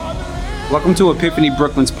Welcome to Epiphany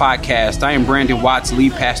Brooklyn's podcast. I am Brandon Watts,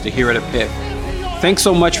 lead pastor here at Epiph. Thanks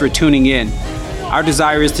so much for tuning in. Our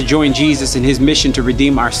desire is to join Jesus in his mission to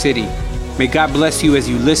redeem our city. May God bless you as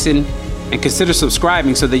you listen and consider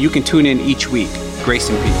subscribing so that you can tune in each week. Grace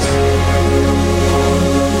and peace.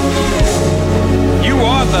 You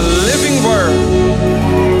are the living word.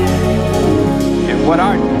 And what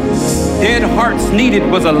our dead hearts needed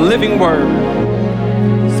was a living word.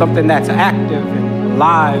 Something that's active and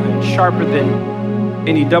alive and sharper than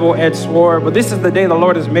any double-edged sword. But this is the day the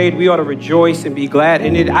Lord has made. We ought to rejoice and be glad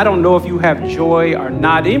in it. I don't know if you have joy or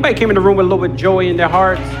not. Anybody came in the room with a little bit of joy in their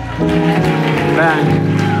hearts? Man.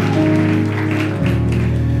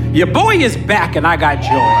 Your boy is back and I got joy.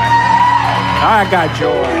 I got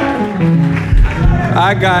joy.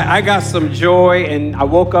 I got some joy and I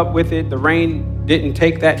woke up with it. The rain didn't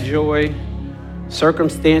take that joy.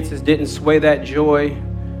 Circumstances didn't sway that joy.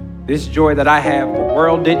 This joy that I have, the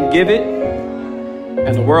world didn't give it,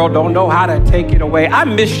 and the world don't know how to take it away. I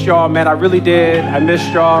missed y'all, man. I really did. I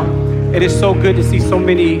missed y'all. It is so good to see so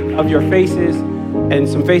many of your faces and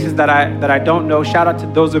some faces that I don't know. Shout out to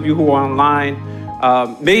those of you who are online.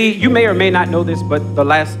 You may or may not know this, but the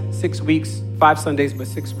last 6 weeks, 5 Sundays, but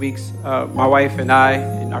 6 weeks, my wife and I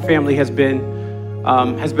and our family has been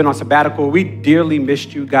on sabbatical. We dearly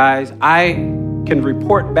missed you guys. I can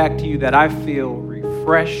report back to you that I feel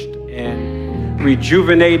refreshed and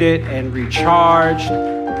rejuvenated and recharged,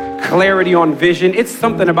 clarity on vision. It's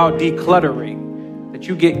something about decluttering, that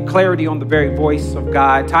you get clarity on the very voice of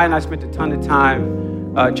God. Ty and I spent a ton of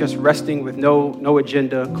time just resting with no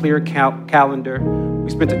agenda, clear calendar. We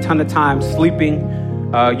spent a ton of time sleeping.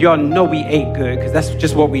 Y'all know we ate good because that's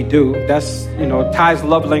just what we do. That's, Ty's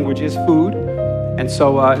love language is food. And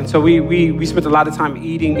so we spent a lot of time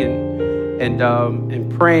eating and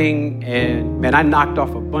praying, and man, I knocked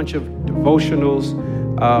off a bunch of devotionals,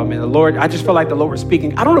 and the Lord, I just felt like the Lord was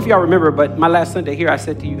speaking. I don't know if y'all remember, but my last Sunday here, I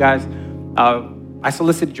said to you guys, I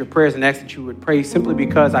solicited your prayers and asked that you would pray simply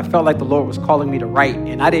because I felt like the Lord was calling me to write,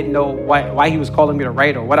 and I didn't know why he was calling me to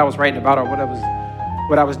write or what I was writing about or what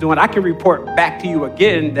I was doing. I can report back to you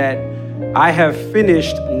again that I have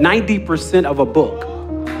finished 90% of a book.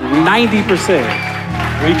 90%.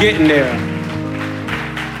 We're getting there.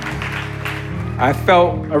 I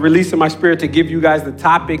felt a release in my spirit to give you guys the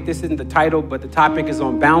topic. This isn't the title, but the topic is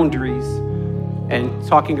on boundaries and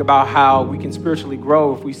talking about how we can spiritually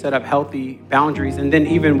grow if we set up healthy boundaries. And then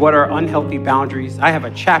even what are unhealthy boundaries. I have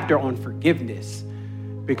a chapter on forgiveness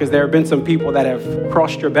because there have been some people that have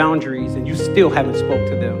crossed your boundaries and you still haven't spoke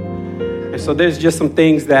to them. And so there's just some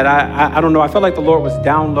things that I don't know. I felt like the Lord was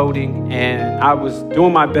downloading, and I was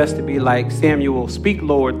doing my best to be like Samuel. Speak,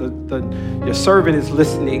 Lord. Your servant is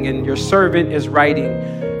listening, and your servant is writing.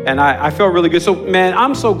 And I felt really good. So, man,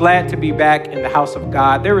 I'm so glad to be back in the house of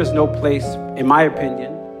God. There is no place, in my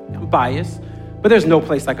opinion, I'm biased, but there's no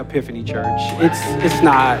place like Epiphany Church. It's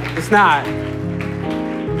not.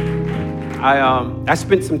 I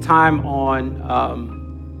spent some time on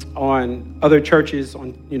other churches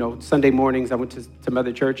on, Sunday mornings. I went to some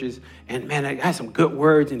other churches, and man, I had some good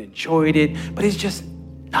words and enjoyed it, but it's just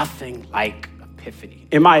nothing like Epiphany,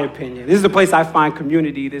 in my opinion. This is the place I find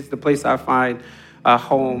community. This is the place I find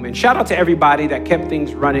home. And shout out to everybody that kept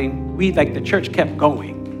things running. The church kept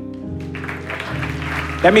going.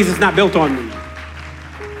 That means it's not built on me.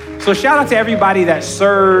 So shout out to everybody that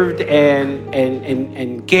served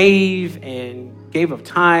and gave of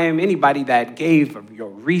time, anybody that gave of your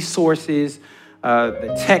resources,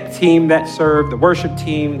 the tech team that served, the worship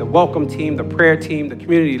team, the welcome team, the prayer team, the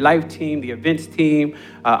community life team, the events team,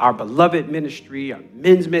 our beloved ministry, our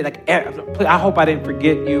men's ministry. I hope I didn't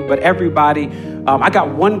forget you, but everybody. I got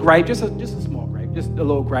one gripe, just a small gripe, just a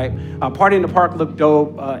little gripe. Party in the Park looked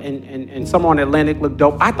dope, and Summer on Atlantic looked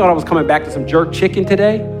dope. I thought I was coming back to some jerk chicken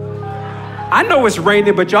today. I know it's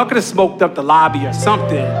raining, but y'all could have smoked up the lobby or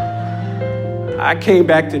something. I came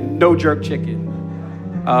back to no jerk chicken.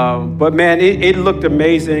 But man, it looked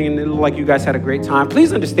amazing, and it looked like you guys had a great time.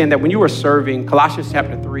 Please understand that when you are serving, Colossians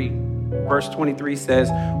chapter 3, verse 23 says,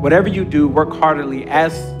 whatever you do, work heartily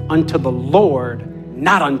as unto the Lord,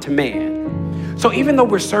 not unto man. So even though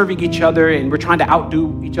we're serving each other and we're trying to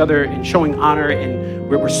outdo each other and showing honor, and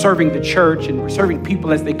we're serving the church and we're serving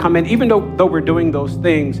people as they come in, even though we're doing those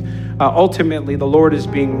things, ultimately the Lord is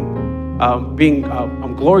being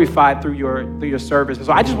glorified through your service. And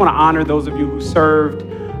so I just want to honor those of you who served.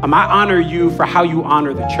 I honor you for how you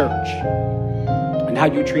honor the church and how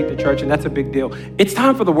you treat the church, and that's a big deal. It's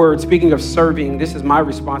time for the word. Speaking of serving, this is my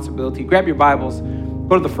responsibility. Grab your Bibles,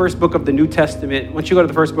 go to the first book of the New Testament. Once you go to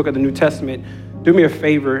the first book of the New Testament, do me a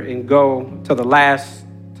favor and go to the last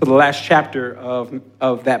to the last chapter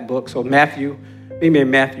of that book. So Matthew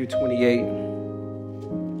 28.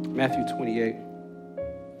 Matthew 28.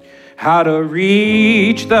 How to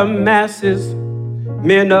reach the masses,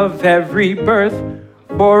 men of every birth.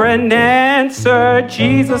 For an answer,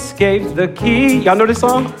 Jesus gave the key. Y'all know this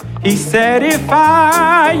song? He said, if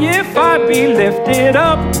I be lifted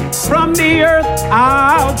up from the earth,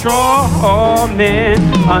 I'll draw all men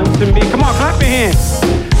unto me. Come on, clap your hands.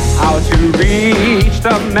 How to reach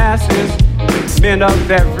the masses, men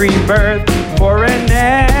of every birth. For an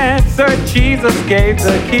answer, Jesus gave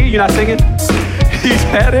the key. You're not singing? He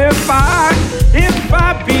said, if I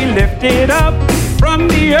be lifted up from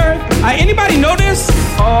the earth. Anybody know this?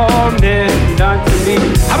 All men unto me.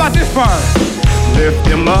 How about this part? Lift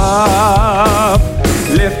him up,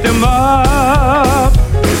 lift him up.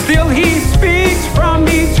 Still he speaks from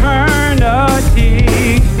eternity.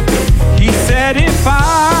 He said, if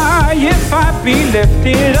I be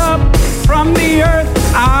lifted up from the earth,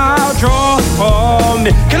 I'll draw all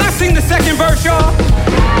men. Can I sing the second verse, y'all?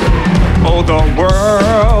 Oh, the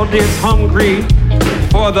world is hungry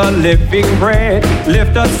for the living bread.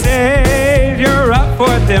 Lift a Savior up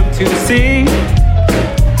for them to see.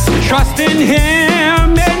 Trust in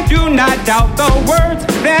him and do not doubt the words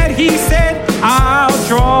that he said. I'll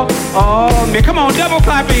draw all men. Come on, double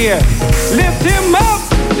clap here. Lift him up,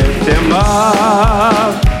 lift him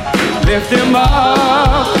up, lift him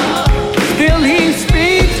up. Still he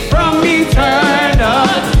speaks from eternity.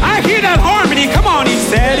 I hear that harmony. Come on, he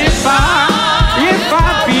said, if I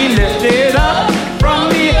be lifted up from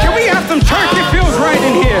the... Can we have some church? It feels right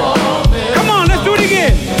in here. Come on, let's do it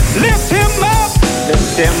again. Lift him up,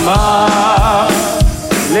 lift him up,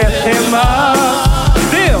 lift him up.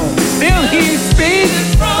 Still he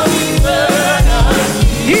speaks from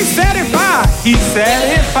eternity. He said, if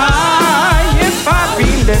I be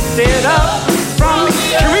lifted up from...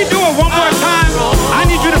 Can we do it one more time? I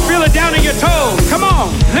need you to feel it down in your toes. Come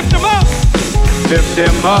on, lift him up. Lift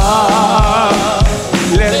him up.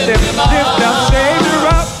 Lift him up. Lift up, Savior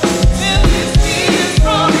up.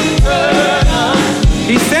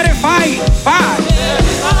 He said, if I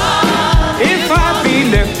be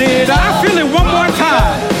lifted up. I feel it one more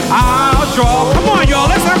time. I'll draw. Come on, y'all.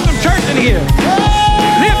 Let's have some church in here.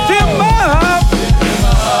 Lift him up.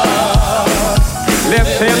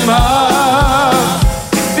 Lift him up.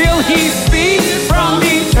 Still he speaks from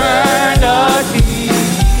eternity.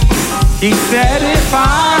 He said, if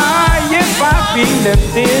I be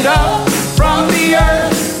lifted up from the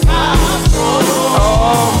earth.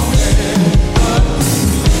 Oh.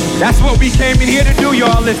 That's what we came in here to do,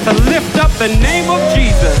 y'all, is to lift up the name of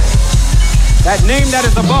Jesus. That name that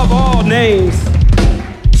is above all names.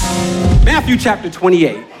 Matthew chapter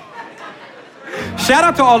 28. Shout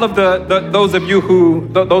out to all of those of you who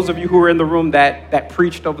were in the room that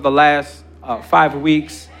preached over the last 5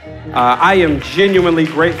 weeks. I am genuinely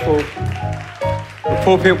grateful. The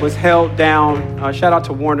pulpit was held down. Shout out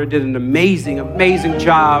to Warner, did an amazing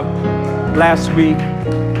job last week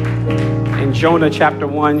in Jonah chapter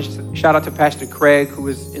 1. Shout out to Pastor Craig, who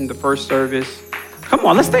was in the first service. Come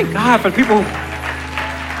on, let's thank God for people.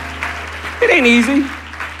 It ain't easy.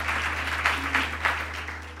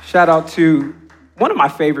 Shout out to one of my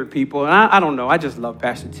favorite people, and I don't know, I just love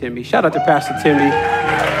Pastor Timmy. Shout out to Pastor Timmy.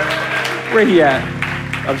 Where he at?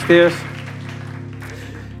 Upstairs?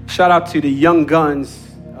 Shout out to the young guns,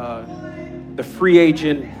 the free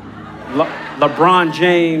agent, LeBron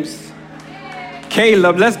James,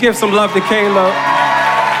 Caleb. Let's give some love to Caleb.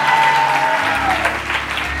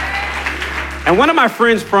 And one of my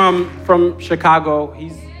friends from Chicago,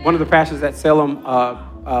 he's one of the pastors at Salem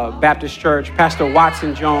Baptist Church, Pastor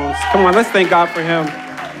Watson Jones. Come on, let's thank God for him.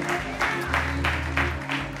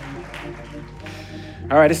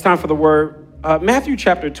 All right, it's time for the word. Matthew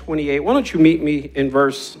chapter 28. Why don't you meet me in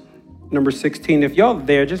verse number 16? If y'all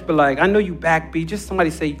there, just be like, I know you back, B. Just somebody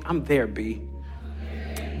say, I'm there, B.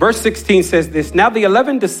 Verse 16 says this. Now the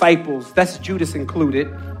 11 disciples, that's Judas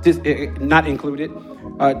included, not included.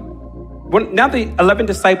 Now the 11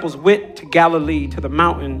 disciples went to Galilee, to the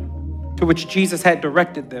mountain to which Jesus had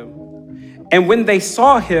directed them. And when they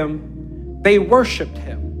saw him, they worshiped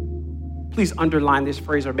him. Please underline this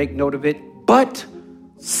phrase or make note of it. But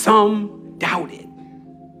some doubted.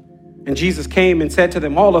 And Jesus came and said to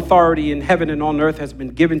them, all authority in heaven and on earth has been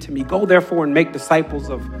given to me. Go therefore and make disciples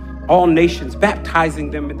of all nations, baptizing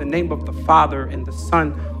them in the name of the Father and the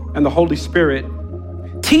Son and the Holy Spirit,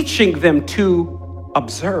 teaching them to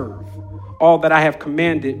observe all that I have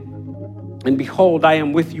commanded. And behold, I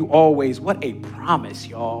am with you always. What a promise,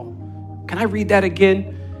 y'all. Can I read that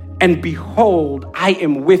again? And behold, I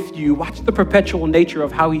am with you. Watch the perpetual nature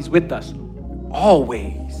of how he's with us.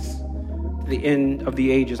 Always. the end of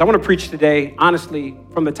the ages. I want to preach today, honestly,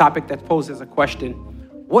 from the topic that poses a question: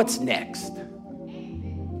 what's next?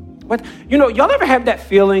 Y'all ever have that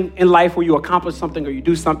feeling in life where you accomplish something or you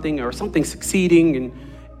do something or something succeeding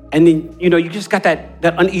and then, you just got that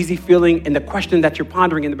uneasy feeling, and the question that you're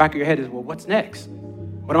pondering in the back of your head is, well, what's next?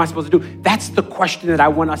 What am I supposed to do? That's the question that I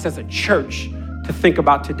want us as a church to think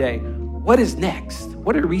about today. What is next?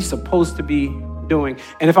 What are we supposed to be doing?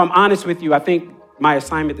 And if I'm honest with you, I think my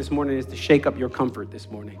assignment this morning is to shake up your comfort this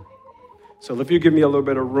morning. So if you give me a little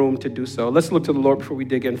bit of room to do so, let's look to the Lord before we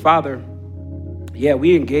dig in. Father,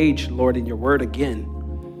 we engage, Lord, in your word again.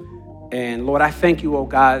 And Lord, I thank you, oh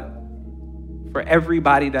God, for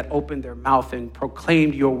everybody that opened their mouth and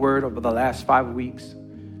proclaimed your word over the last 5 weeks.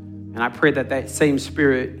 And I pray that same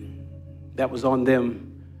spirit that was on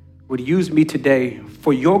them would use me today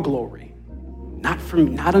for your glory. Not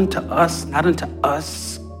unto us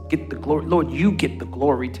get the glory. Lord, you get the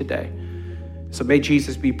glory today. So may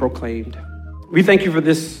Jesus be proclaimed. We thank you for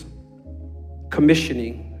this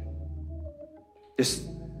commissioning, this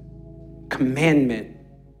commandment.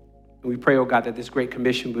 And we pray, oh God, that this great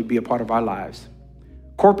commission would be a part of our lives,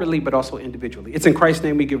 corporately, but also individually. It's in Christ's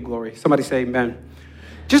name we give glory. Somebody say amen.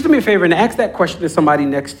 Just do me a favor and ask that question to somebody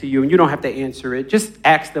next to you, and you don't have to answer it. Just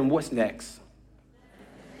ask them, what's next?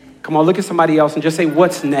 Come on, look at somebody else and just say,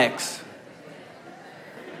 what's next?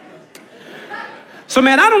 So,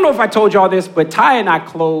 man, I don't know if I told y'all this, but Ty and I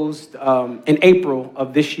closed in April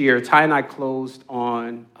of this year. Ty and I closed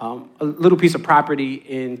on a little piece of property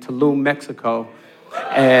in Tulum, Mexico.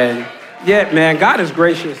 And yeah, man, God is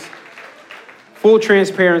gracious. Full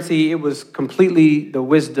transparency, it was completely the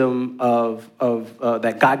wisdom of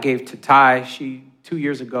that God gave to Ty. 2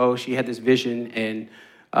 years ago, she had this vision, and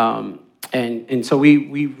so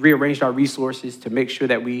we rearranged our resources to make sure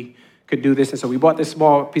that we could do this. And so we bought this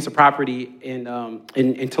small piece of property in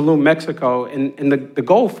Tulum, Mexico. And the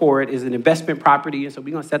goal for it is an investment property. And so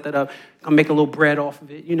we're going to set that up, going to make a little bread off of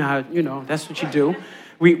it. That's what you do.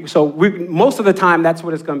 Most of the time, that's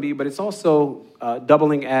what it's going to be. But it's also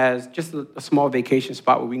doubling as just a small vacation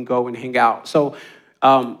spot where we can go and hang out. So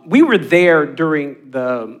we were there during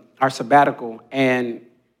our sabbatical. And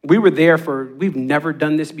we were there we've never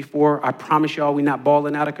done this before. I promise y'all, we're not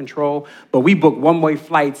balling out of control. But we booked one-way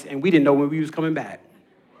flights, and we didn't know when we was coming back.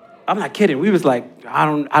 I'm not kidding. We was like,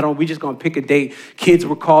 we just going to pick a date. Kids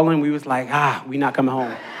were calling. We was like, we not coming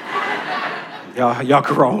home. y'all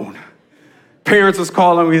grown. Parents was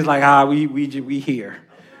calling. We was like, we here.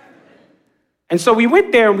 And so we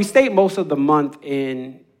went there, and we stayed most of the month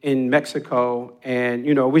in Mexico, and,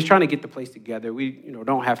 we was trying to get the place together. We,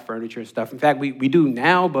 don't have furniture and stuff. In fact, we do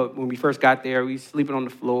now, but when we first got there, we sleeping on the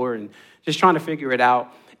floor and just trying to figure it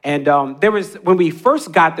out. And when we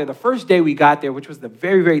first got there, the first day we got there, which was the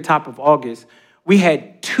very, very top of August, we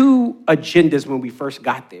had 2 agendas when we first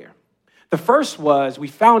got there. The first was we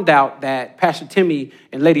found out that Pastor Timmy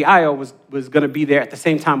and Lady Io was going to be there at the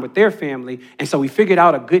same time with their family. And so we figured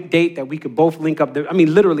out a good date that we could both link up.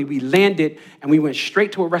 Literally, we landed and we went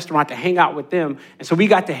straight to a restaurant to hang out with them. And so we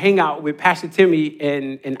got to hang out with Pastor Timmy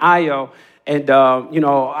and Io. And,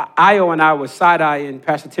 Io and I was side-eyeing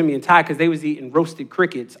Pastor Timmy and Ty because they was eating roasted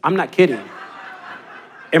crickets. I'm not kidding.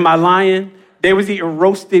 Am I lying? They was eating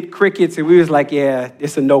roasted crickets, and we was like, yeah,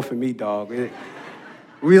 it's a no for me, dog.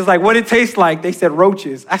 We was like, what it tastes like? They said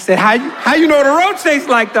roaches. I said, how you know what a roach tastes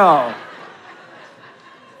like, though?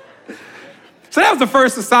 So that was the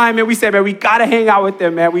first assignment. We said, man, we got to hang out with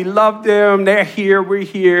them, man. We love them. They're here. We're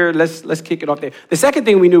here. Let's kick it off there. The second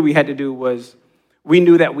thing we knew we had to do was we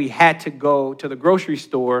knew that we had to go to the grocery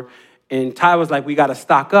store. And Ty was like, we got to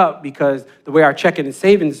stock up because the way our checking and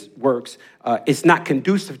savings works, it's not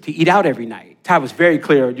conducive to eat out every night. Ty was very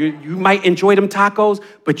clear. You might enjoy them tacos,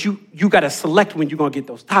 but you got to select when you're going to get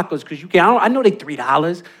those tacos because you can't. I know they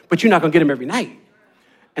 $3, but you're not going to get them every night.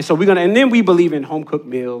 And so and then we believe in home cooked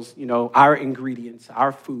meals, our ingredients,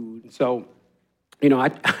 our food. And so, I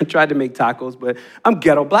tried to make tacos, but I'm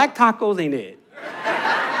ghetto. Black tacos ain't it.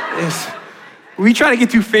 We try to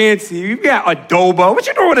get too fancy. We got adobo. What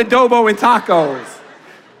you doing with adobo and tacos?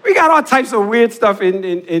 We got all types of weird stuff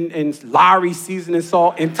in Lowry seasoning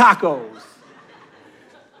salt and tacos.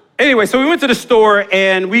 Anyway, so we went to the store,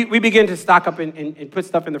 and we began to stock up and put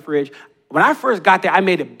stuff in the fridge. When I first got there, I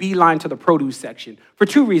made a beeline to the produce section for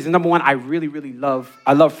 2 reasons. Number one, I really love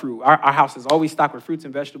fruit. Our house is always stocked with fruits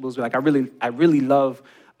and vegetables. I really love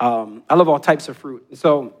all types of fruit. And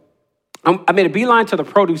so I made a beeline to the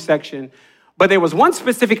produce section, but there was one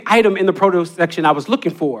specific item in the produce section I was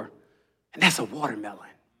looking for, and that's a watermelon.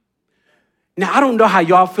 Now, I don't know how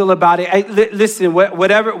y'all feel about it. Listen,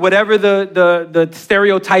 whatever the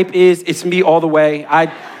stereotype is, it's me all the way.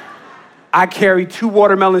 I carry 2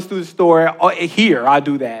 watermelons through the store. Here, I'll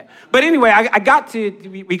do that. But anyway,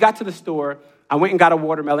 we got to the store. I went and got a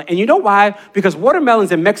watermelon. And you know why? Because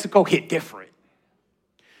watermelons in Mexico hit different.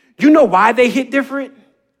 You know why they hit different?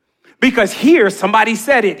 Because here, somebody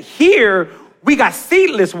said it, here we got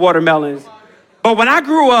seedless watermelons. But when I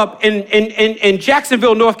grew up in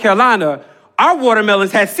Jacksonville, North Carolina, our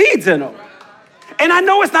watermelons had seeds in them. And I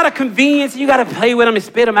know it's not a convenience. You got to play with them and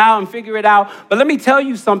spit them out and figure it out. But let me tell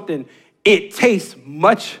you something. It tastes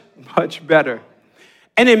much, much better.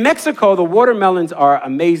 And in Mexico, the watermelons are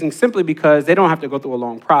amazing simply because they don't have to go through a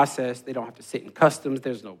long process. They don't have to sit in customs.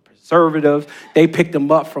 There's no preservatives. They pick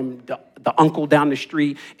them up from the uncle down the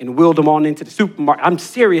street and wheeled them on into the supermarket. I'm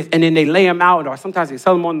serious. And then they lay them out, or sometimes they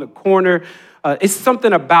sell them on the corner. It's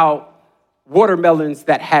something about watermelons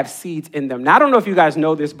that have seeds in them. Now, I don't know if you guys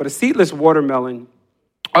know this, but a seedless watermelon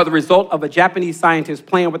are the result of a Japanese scientist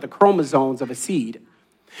playing with the chromosomes of a seed.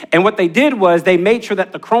 And what they did was they made sure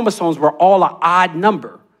that the chromosomes were all an odd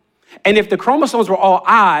number. And if the chromosomes were all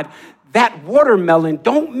odd, that watermelon,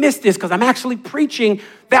 don't miss this because I'm actually preaching,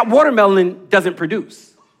 that watermelon doesn't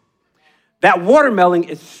produce. That watermelon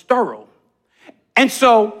is sterile. And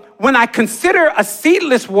so when I consider a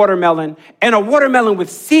seedless watermelon and a watermelon with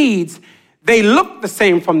seeds, they look the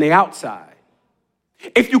same from the outside.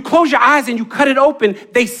 If you close your eyes and you cut it open,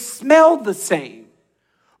 they smell the same.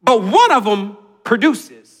 But one of them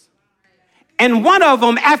produces. And one of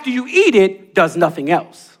them, after you eat it, does nothing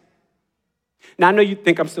else. Now, I know you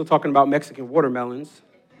think I'm still talking about Mexican watermelons,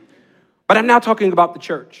 but I'm now talking about the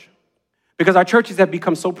church. Because our churches have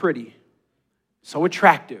become so pretty, so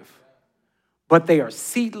attractive, but they are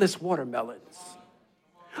seedless watermelons.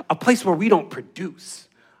 A place where we don't produce.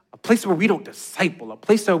 A place where we don't disciple, a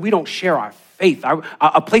place where we don't share our faith,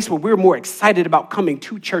 a place where we're more excited about coming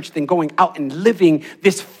to church than going out and living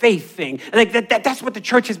this faith thing. Like that's what the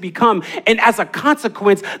church has become. And as a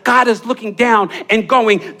consequence, God is looking down and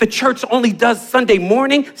going, the church only does Sunday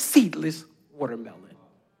morning, seedless watermelon.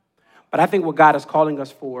 But I think what God is calling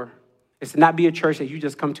us for is to not be a church that you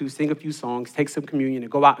just come to, sing a few songs, take some communion,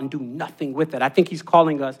 and go out and do nothing with it. I think he's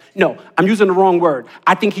calling us, no, I'm using the wrong word.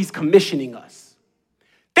 I think he's commissioning us.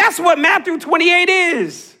 That's what Matthew 28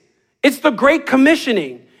 is. It's the Great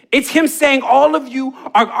Commissioning. It's him saying all of you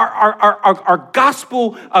are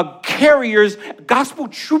gospel carriers, gospel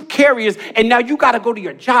troop carriers, and now you got to go to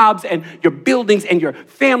your jobs and your buildings and your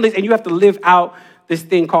families, and you have to live out this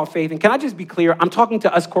thing called faith. And can I just be clear? I'm talking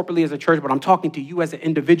to us corporately as a church, but I'm talking to you as an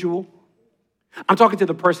individual. I'm talking to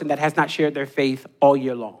the person that has not shared their faith all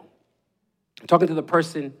year long. I'm talking to the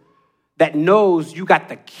person that knows you got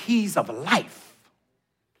the keys of life.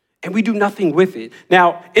 And we do nothing with it.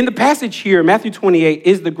 Now, in the passage here, Matthew 28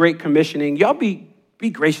 is the Great Commissioning. Y'all be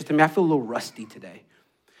gracious to me. I feel a little rusty today.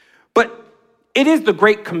 But it is the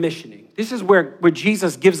Great Commissioning. This is where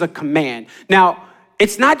Jesus gives a command. Now,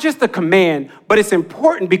 it's not just a command, but it's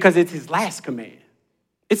important because it's his last command.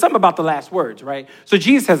 It's something about the last words, right? So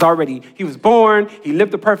Jesus he was born, he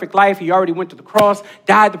lived the perfect life, he already went to the cross,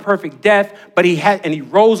 died the perfect death, and he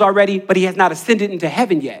rose already, but he has not ascended into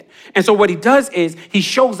heaven yet. And so what he does is he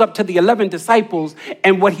shows up to the 11 disciples,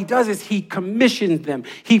 and what he does is he commissions them,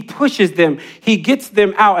 he pushes them, he gets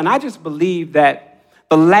them out. And I just believe that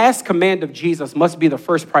the last command of Jesus must be the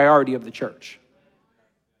first priority of the church.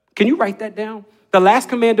 Can you write that down? The last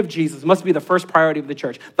command of Jesus must be the first priority of the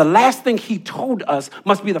church. The last thing he told us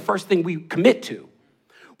must be the first thing we commit to.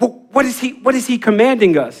 Well, what is he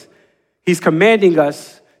commanding us? He's commanding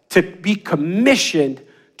us to be commissioned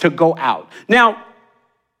to go out. Now,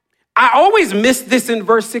 I always miss this in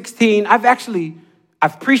verse 16.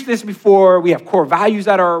 I've preached this before. We have core values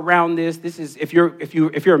that are around this. This is, if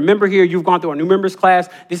you're a member here, you've gone through our new members class.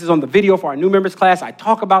 This is on the video for our new members class. I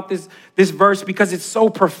talk about this verse because it's so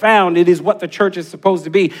profound. It is what the church is supposed to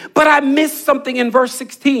be. But I missed something in verse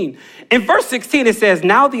 16. In verse 16, it says,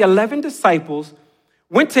 now the 11 disciples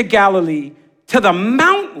went to Galilee to the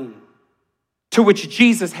mountain to which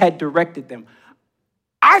Jesus had directed them.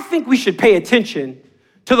 I think we should pay attention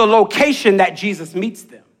to the location that Jesus meets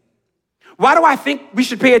them. Why do I think we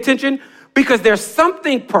should pay attention? Because there's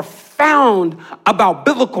something profound about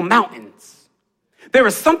biblical mountains. There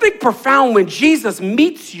is something profound when Jesus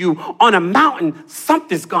meets you on a mountain,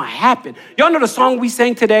 something's going to happen. Y'all know the song we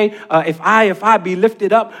sang today, if I be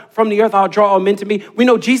lifted up from the earth, I'll draw all men to me. We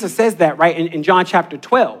know Jesus says that, right, in John chapter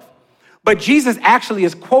 12. But Jesus actually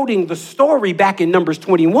is quoting the story back in Numbers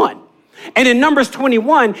 21. And in Numbers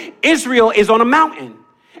 21, Israel is on a mountain.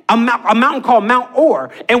 A mountain called Mount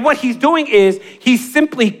Or. And what he's doing is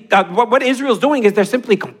what Israel's doing is they're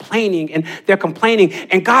simply complaining, and they're complaining.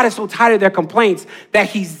 And God is so tired of their complaints that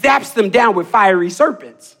he zaps them down with fiery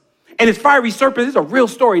serpents. And his fiery serpents, this is a real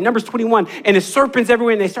story, Numbers 21, and his serpents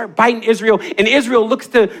everywhere, and they start biting Israel. And Israel looks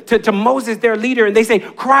to Moses, their leader, and they say,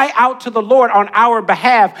 cry out to the Lord on our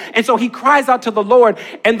behalf. And so he cries out to the Lord,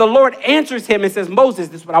 and the Lord answers him and says, Moses,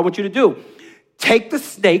 this is what I want you to do. Take the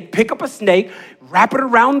snake, pick up a snake, wrap it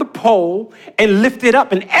around the pole, and lift it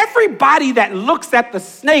up. And everybody that looks at the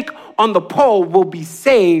snake on the pole will be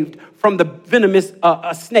saved from the venomous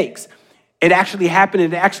snakes. It actually happened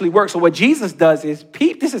and it actually worked. So what Jesus does is,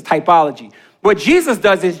 this is typology. What Jesus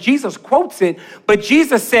does is Jesus quotes it, but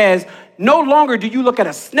Jesus says, no longer do you look at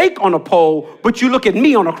a snake on a pole, but you look at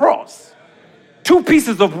me on a cross. 2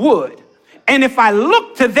 pieces of wood. And if I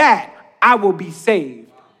look to that, I will be saved.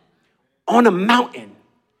 On a mountain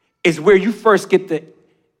is where you first get the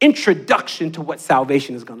introduction to what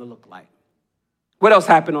salvation is going to look like. What else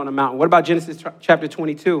happened on a mountain? What about Genesis chapter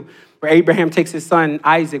 22, where Abraham takes his son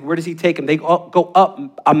Isaac? Where does he take him? They go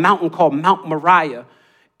up a mountain called Mount Moriah.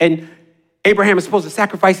 And Abraham is supposed to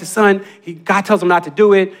sacrifice his son. God tells him not to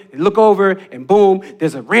do it. They look over and boom,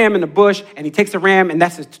 there's a ram in the bush, and he takes the ram, and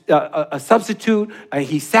that's a substitute.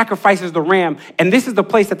 He sacrifices the ram. And this is the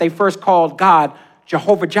place that they first called God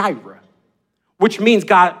Jehovah Jireh, which means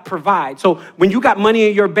God provides. So when you got money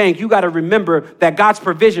in your bank, you got to remember that God's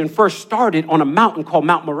provision first started on a mountain called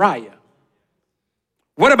Mount Moriah.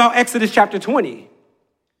 What about Exodus chapter 20?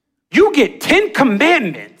 You get 10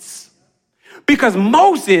 commandments because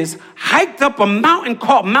Moses hiked up a mountain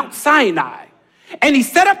called Mount Sinai. And he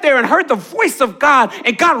sat up there and heard the voice of God.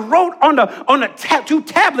 And God wrote on 2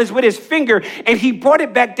 tablets with his finger. And he brought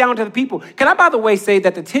it back down to the people. Can I, by the way, say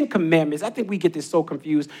that the 10 commandments, I think we get this so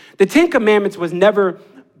confused. The 10 commandments was never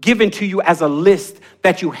given to you as a list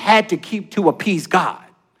that you had to keep to appease God.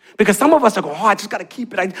 Because some of us are going, I just got to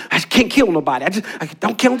keep it. I can't kill nobody. I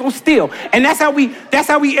don't kill, don't steal. And that's how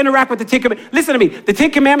we interact with the 10 Commandments. Listen to me. The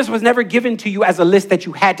 10 Commandments was never given to you as a list that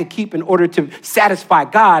you had to keep in order to satisfy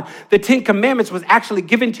God. The 10 Commandments was actually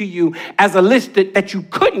given to you as a list that you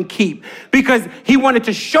couldn't keep because he wanted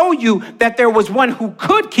to show you that there was one who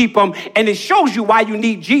could keep them, and it shows you why you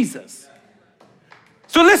need Jesus.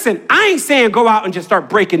 So listen, I ain't saying go out and just start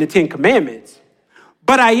breaking the 10 Commandments,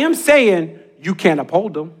 but I am saying you can't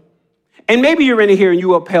uphold them. And maybe you're in here and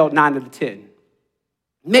you upheld 9 of the 10.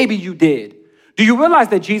 Maybe you did. Do you realize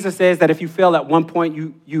that Jesus says that if you fail at one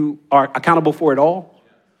point, you are accountable for it all?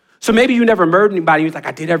 So maybe you never murdered anybody. You're like,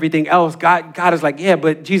 I did everything else. God is like, yeah,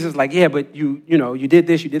 but Jesus is like, yeah, but you did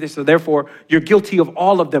this. So therefore, you're guilty of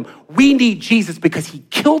all of them. We need Jesus because he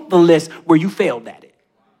killed the list where you failed at it.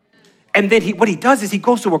 And then what he does is he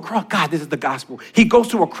goes to a cross. God, this is the gospel. He goes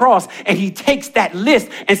to a cross and he takes that list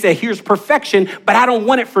and says, here's perfection, but I don't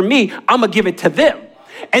want it for me. I'm going to give it to them.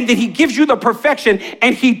 And then he gives you the perfection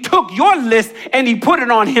and he took your list and he put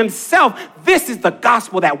it on himself. This is the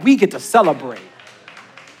gospel that we get to celebrate.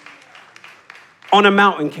 On a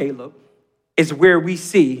mountain, Caleb, is where we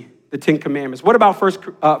see the 10 Commandments. What about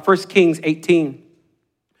 1 Kings 18?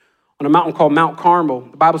 On a mountain called Mount Carmel,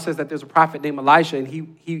 the Bible says that there's a prophet named Elisha, and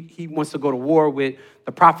he wants to go to war with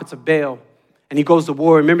the prophets of Baal. And he goes to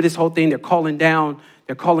war. Remember this whole thing? They're calling down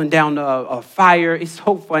a fire. It's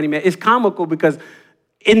so funny, man. It's comical because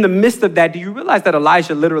in the midst of that, do you realize that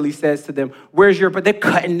Elijah literally says to them, but they're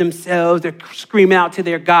cutting themselves. They're screaming out to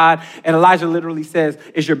their God. And Elijah literally says,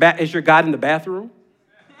 is your God in the bathroom?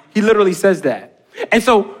 He literally says that. And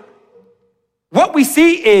so what we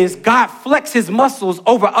see is God flex his muscles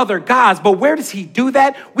over other gods, but where does he do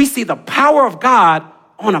that? We see the power of God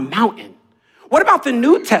on a mountain. What about the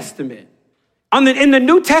New Testament? In the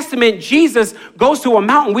New Testament, Jesus goes to a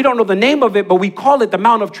mountain. We don't know the name of it, but we call it the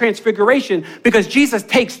Mount of Transfiguration because Jesus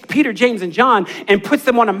takes Peter, James, and John and puts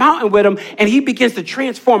them on a mountain with him, and he begins to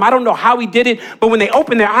transform. I don't know how he did it, but when they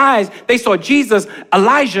opened their eyes, they saw Jesus,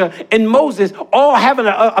 Elijah, and Moses all having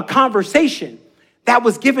a conversation. That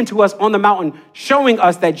was given to us on the mountain, showing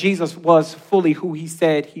us that Jesus was fully who he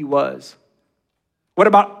said he was. What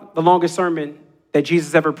about the longest sermon that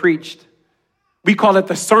Jesus ever preached? We call it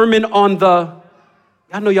the Sermon on the,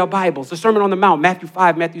 y'all know your Bibles, the Sermon on the Mount, Matthew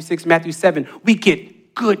 5, Matthew 6, Matthew 7. We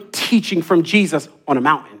get good teaching from Jesus on a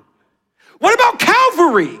mountain. What about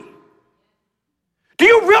Calvary?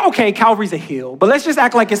 Okay, Calvary's a hill, but let's just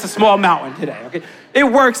act like it's a small mountain today, okay? It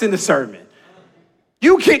works in the sermon.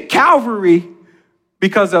 You get Calvary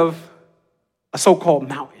because of a so-called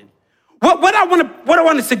mountain. What I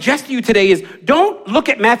want to suggest to you today is don't look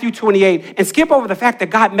at Matthew 28 and skip over the fact that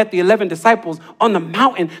God met the 11 disciples on the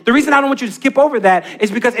mountain. The reason I don't want you to skip over that is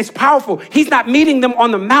because it's powerful. He's not meeting them on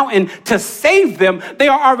the mountain to save them. They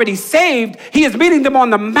are already saved. He is meeting them on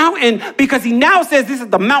the mountain because he now says this is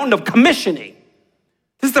the mountain of commissioning.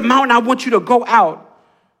 This is the mountain I want you to go out.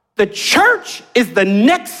 The church is the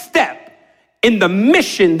next step in the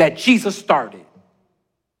mission that Jesus started.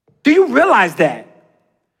 Do you realize that?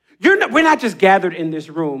 We're not just gathered in this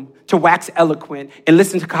room to wax eloquent and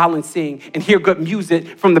listen to Colin sing and hear good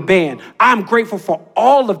music from the band. I'm grateful for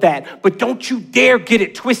all of that, but don't you dare get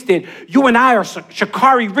it twisted. You and I are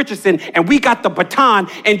Sha'Carri Richardson, and we got the baton,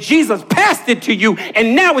 and Jesus passed it to you,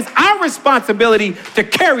 and now it's our responsibility to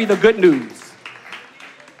carry the good news.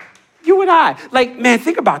 You and I, man,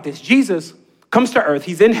 think about this. Jesus comes to earth.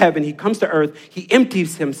 He's in heaven. He comes to earth. He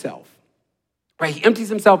empties himself. Right? He empties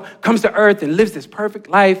himself, comes to earth and lives this perfect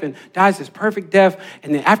life and dies this perfect death.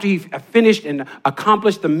 And then after he finished and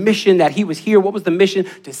accomplished the mission that he was here, what was the mission?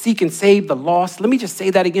 To seek and save the lost. Let me just say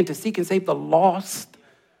that again, to seek and save the lost.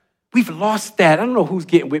 We've lost that. I don't know who's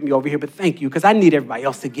getting with me over here, but thank you, because I need everybody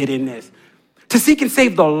else to get in this. To seek and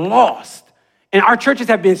save the lost. And our churches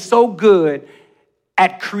have been so good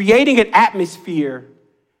at creating an atmosphere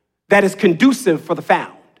that is conducive for the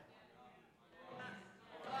found.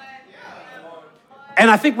 And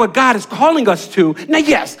I think what God is calling us to, now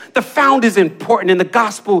yes, the found is important and the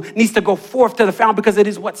gospel needs to go forth to the found because it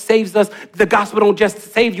is what saves us. The gospel don't just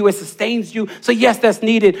save you, it sustains you. So yes, that's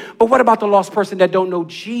needed. But what about the lost person that don't know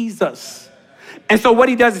Jesus? And so what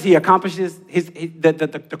he does is he accomplishes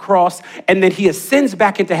the cross and then he ascends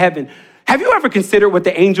back into heaven. Have you ever considered what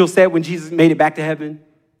the angel said when Jesus made it back to heaven?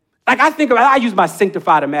 I use my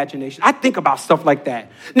sanctified imagination. I think about stuff like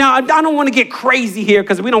that. Now, I don't want to get crazy here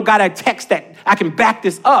because we don't got a text that I can back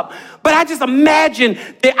this up. But I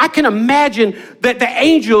can imagine that the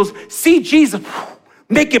angels see Jesus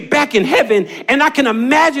make it back in heaven. And I can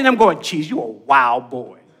imagine them going, geez, you a wild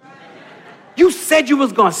boy. You said you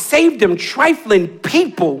was going to save them trifling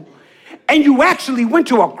people. And you actually went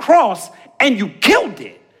to a cross and you killed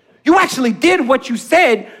it. You actually did what you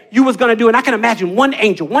said you was going to do. And I can imagine one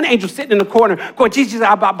angel sitting in the corner going, Jesus,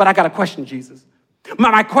 but I got a question, Jesus.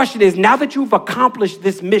 My question is, now that you've accomplished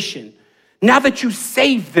this mission, now that you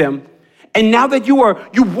saved them, and now that you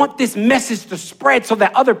want this message to spread so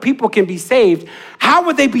that other people can be saved, how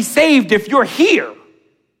would they be saved if you're here?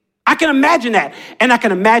 I can imagine that. And I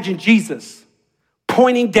can imagine Jesus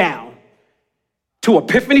pointing down to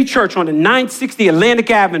Epiphany Church on the 960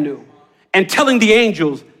 Atlantic Avenue and telling the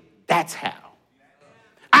angels, that's how.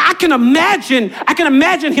 I can imagine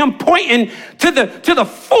him pointing to the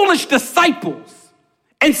foolish disciples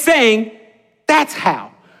and saying, that's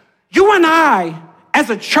how. You and I, as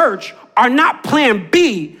a church, are not plan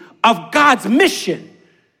B of God's mission.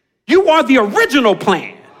 You are the original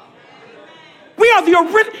plan. We are the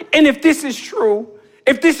original. And if this is true,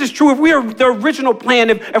 if we are the original plan,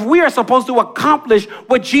 if we are supposed to accomplish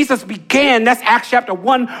what Jesus began, that's Acts chapter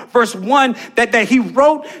 1, verse 1, that he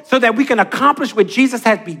wrote so that we can accomplish what Jesus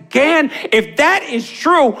has began. If that is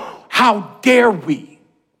true, how dare we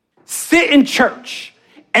sit in church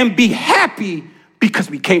and be happy because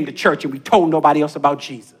we came to church and we told nobody else about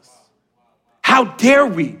Jesus? How dare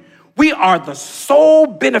we? We are the sole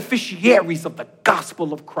beneficiaries of the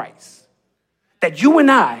gospel of Christ. That you and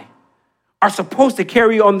I are supposed to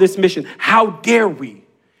carry on this mission. How dare we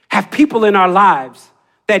have people in our lives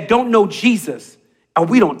that don't know Jesus and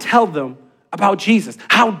we don't tell them about Jesus?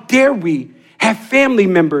 How dare we have family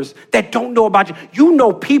members that don't know about you? You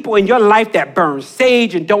know people in your life that burn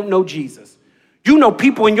sage and don't know Jesus. You know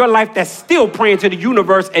people in your life that's still praying to the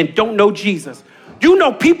universe and don't know Jesus. You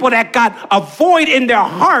know people that got a void in their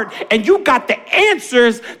heart and you got the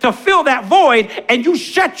answers to fill that void and you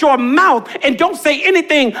shut your mouth and don't say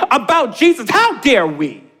anything about Jesus. How dare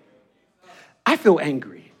we? I feel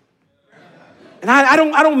angry. And I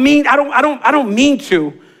don't mean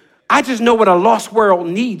to. I just know what a lost world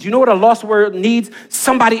needs. You know what a lost world needs?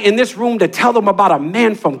 Somebody in this room to tell them about a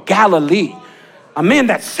man from Galilee. A man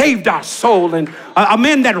that saved our soul and a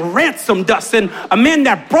man that ransomed us and a man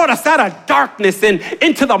that brought us out of darkness and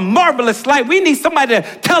into the marvelous light. We need somebody to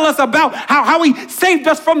tell us about how he saved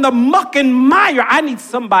us from the muck and mire. I need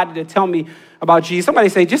somebody to tell me about Jesus. Somebody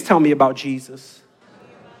say, just tell me about Jesus.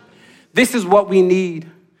 This is what we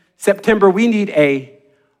need. September, we need a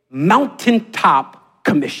mountaintop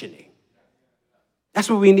commissioning. That's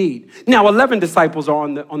what we need. Now, 11 disciples are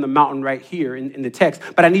on the mountain right here in the text,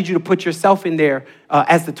 but I need you to put yourself in there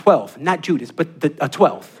as the 12th, not Judas, but the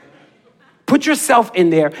 12th. Put yourself in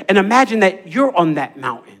there and imagine that you're on that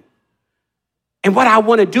mountain. And what I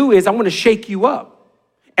want to do is I want to shake you up.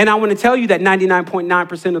 And I want to tell you that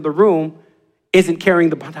 99.9% of the room isn't carrying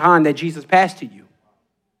the baton that Jesus passed to you.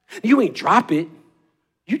 You ain't drop it.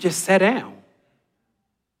 You just sat down.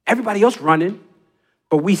 Everybody else running.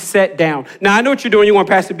 but we sat down. Now, I know what you're doing. You want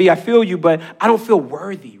Pastor B, I feel you, but I don't feel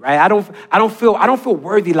worthy, right? I don't feel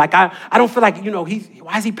worthy. Like, I don't feel like,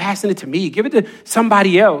 why is he passing it to me? Give it to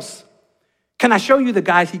somebody else. Can I show you the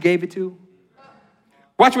guys he gave it to?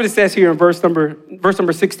 Watch what it says here in verse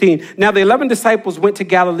number 16. Now, the 11 disciples went to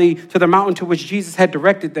Galilee to the mountain to which Jesus had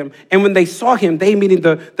directed them. And when they saw him, they, meaning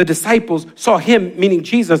the disciples, saw him, meaning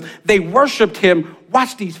Jesus, they worshiped him.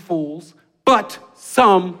 Watch these fools, but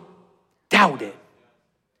some doubted.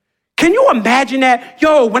 Can you imagine that?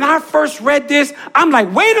 Yo, when I first read this, I'm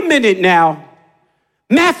like, wait a minute now.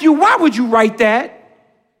 Matthew, why would you write that?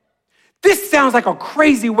 This sounds like a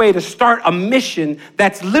crazy way to start a mission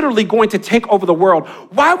that's literally going to take over the world.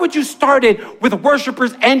 Why would you start it with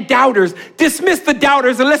worshipers and doubters? Dismiss the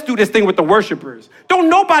doubters and let's do this thing with the worshipers. Don't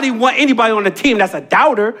nobody want anybody on the team that's a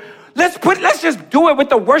doubter. Let's just do it with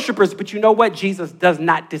the worshipers. But you know what? Jesus does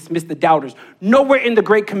not dismiss the doubters. Nowhere in the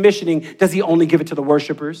Great Commissioning does he only give it to the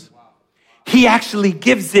worshipers. He actually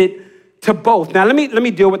gives it to both. Now, let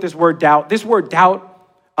me deal with this word doubt. This word doubt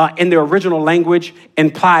in the original language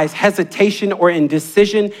implies hesitation or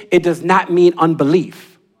indecision. It does not mean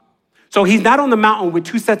unbelief. So he's not on the mountain with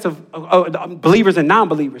two sets of believers and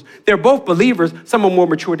non-believers. They're both believers. Some are more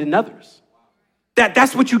mature than others.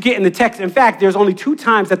 That's what you get in the text. In fact, there's only 2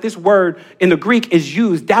 times that this word in the Greek is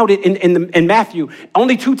used, doubted in Matthew.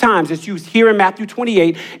 Only 2 times. It's used here in Matthew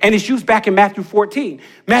 28, and it's used back in Matthew 14.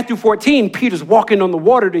 Matthew 14, Peter's walking on the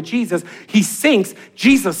water to Jesus. He sinks.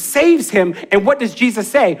 Jesus saves him. And what does Jesus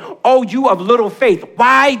say? Oh, you of little faith.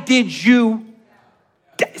 Why did you?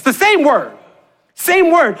 It's the same word.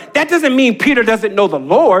 Same word. That doesn't mean Peter doesn't know the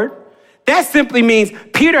Lord. That simply means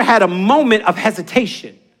Peter had a moment of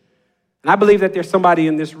hesitation. And I believe that there's somebody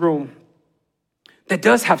in this room that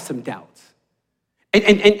does have some doubts.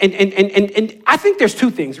 And I think there's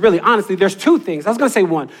 2 things, really, honestly, there's 2 things. I was going to say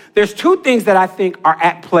one. There's 2 things that I think are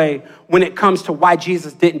at play when it comes to why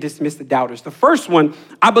Jesus didn't dismiss the doubters. The first one,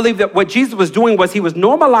 I believe that what Jesus was doing was he was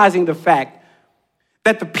normalizing the fact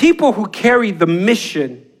that the people who carry the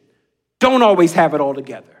mission don't always have it all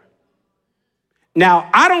together.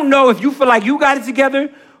 Now, I don't know if you feel like you got it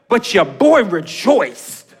together, but your boy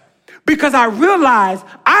rejoiced. Because I realize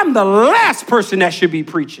I'm the last person that should be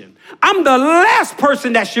preaching. I'm the last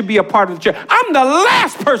person that should be a part of the church. I'm the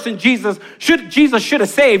last person Jesus should have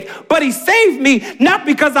saved. But he saved me not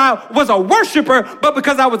because I was a worshiper, but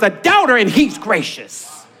because I was a doubter, and he's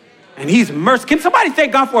gracious. And he's merciful. Can somebody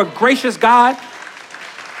thank God for a gracious God?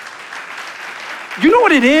 You know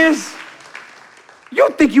what it is? You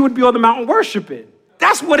don't think you would be on the mountain worshiping.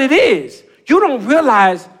 That's what it is. You don't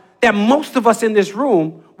realize that most of us in this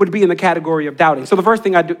room would be in the category of doubting. So the first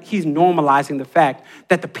thing I do, he's normalizing the fact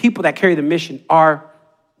that the people that carry the mission are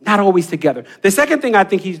not always together. The second thing I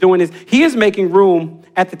think he's doing is he is making room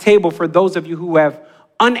at the table for those of you who have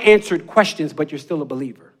unanswered questions, but you're still a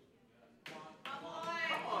believer.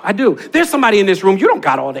 I do. There's somebody in this room, you don't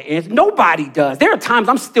got all the answers. Nobody does. There are times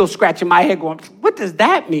I'm still scratching my head going, what does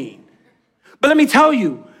that mean? But let me tell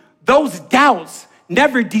you, those doubts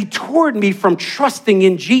never detoured me from trusting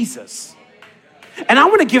in Jesus. And I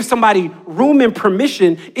want to give somebody room and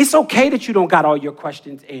permission. It's okay that you don't got all your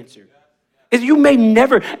questions answered. You may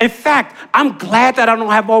never. In fact, I'm glad that I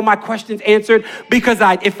don't have all my questions answered because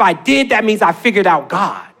if I did, that means I figured out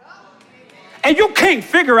God. And you can't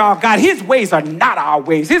figure out God. His ways are not our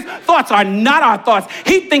ways. His thoughts are not our thoughts.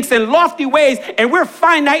 He thinks in lofty ways, and we're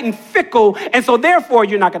finite and fickle. And so therefore,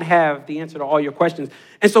 you're not going to have the answer to all your questions.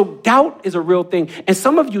 And so doubt is a real thing. And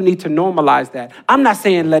some of you need to normalize that. I'm not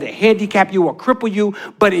saying let it handicap you or cripple you,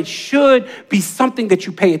 but it should be something that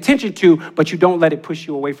you pay attention to, but you don't let it push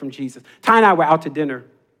you away from Jesus. Ty and I were out to dinner,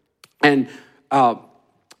 and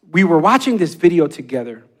we were watching this video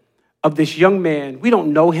together of this young man. We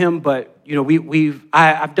don't know him, but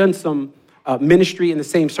I've done some ministry in the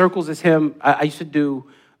same circles as him. I used to do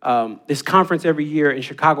this conference every year in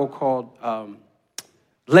Chicago called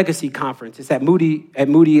Legacy Conference. It's at Moody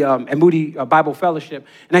Bible Fellowship,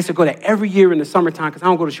 and I used to go there every year in the summertime because I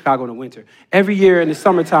don't go to Chicago in the winter. Every year in the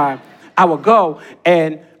summertime, I would go,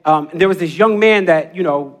 and there was this young man that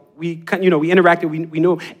we interacted, we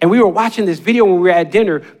knew, and we were watching this video when we were at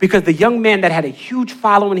dinner because the young man that had a huge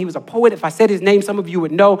following, he was a poet. If I said his name, some of you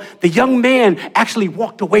would know. The young man actually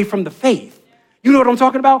walked away from the faith. You know what I'm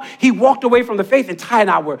talking about? He walked away from the faith, and Ty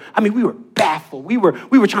and I we were baffled. We were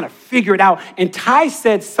trying to figure it out. And Ty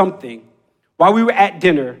said something while we were at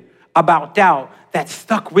dinner about doubt that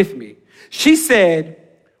stuck with me. She said,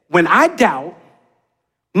 when I doubt,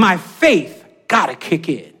 my faith gotta kick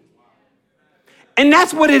in. And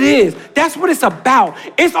that's what it is. That's what it's about.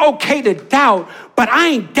 It's okay to doubt, but I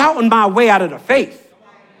ain't doubting my way out of the faith.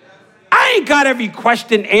 I I ain't got every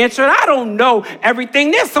question answered. I don't know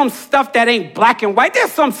everything. There's some stuff that ain't black and white.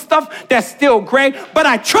 There's some stuff that's still gray, but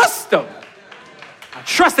I trust him. I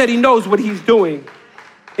trust that he knows what he's doing.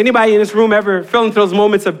 Anybody in this room ever fell into those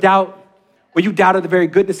moments of doubt where you doubted the very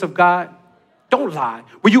goodness of God? Don't lie.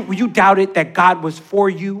 Where you doubted that God was for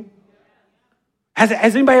you? Has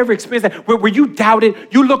anybody ever experienced that? Where you doubted,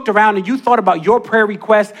 you looked around and you thought about your prayer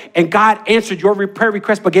request and God answered your prayer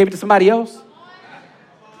request but gave it to somebody else?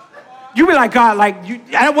 You be like, God,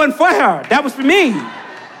 that wasn't for her. That was for me.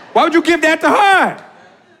 Why would you give that to her?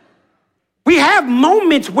 We have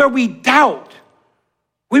moments where we doubt.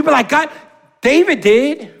 We be like, God, David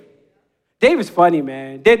did. David's funny,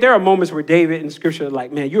 man. There are moments where David in scripture are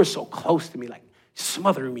like, man, you're so close to me, like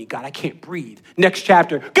smothering me, God, I can't breathe. Next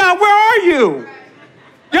chapter, God, where are you?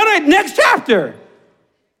 You're the next chapter.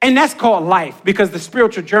 And that's called life because the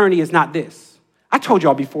spiritual journey is not this. I told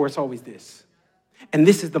y'all before, it's always this. And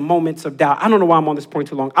this is the moments of doubt. I don't know why I'm on this point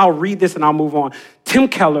too long. I'll read this and I'll move on. Tim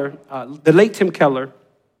Keller, the late Tim Keller,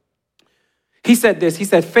 he said this. He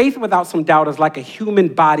said, faith without some doubt is like a human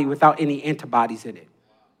body without any antibodies in it.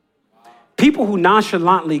 People who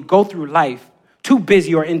nonchalantly go through life too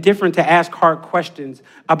busy or indifferent to ask hard questions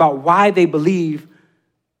about why they believe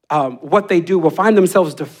what they do will find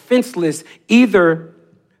themselves defenseless in either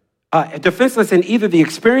the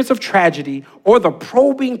experience of tragedy or the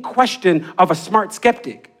probing question of a smart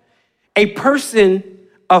skeptic. A person's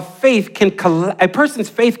faith can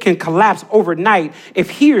collapse overnight if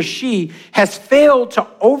he or she has failed to,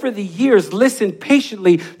 over the years, listen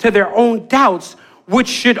patiently to their own doubts, which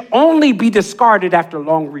should only be discarded after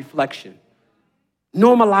long reflection.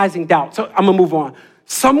 Normalizing doubt. So I'm going to move on.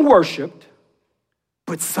 Some worshiped,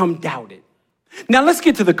 but some doubted. Now let's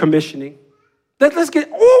get to the commissioning.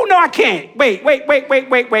 Oh, no, I can't. Wait.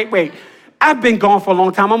 I've been gone for a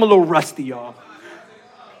long time. I'm a little rusty, y'all.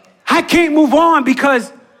 I can't move on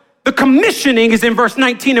because the commissioning is in verse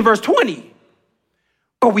 19 and verse 20.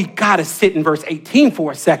 But we got to sit in verse 18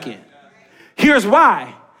 for a second. Here's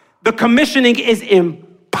why. The commissioning is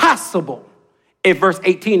impossible if verse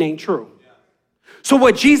 18 ain't true. So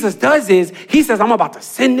what Jesus does is he says, I'm about to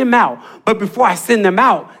send them out. But before I send them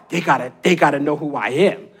out, they gotta know who I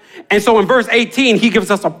am. And so in verse 18, he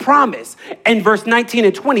gives us a promise. And verse 19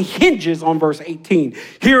 and 20 hinges on verse 18.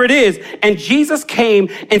 Here it is. And Jesus came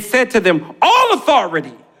and said to them, all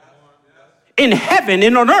authority in heaven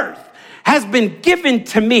and on earth has been given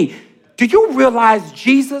to me. Do you realize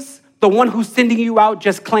Jesus, the one who's sending you out,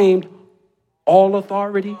 just claimed all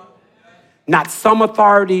authority? Not some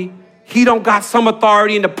authority. He don't got some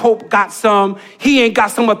authority and the Pope got some. He ain't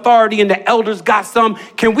got some authority and the elders got some.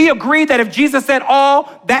 Can we agree that if Jesus said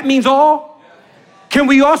all, that means all? Can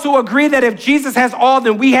we also agree that if Jesus has all,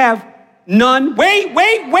 then we have none?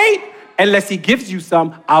 Wait. Unless he gives you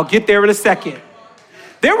some. I'll get there in a second.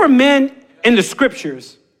 There were men in the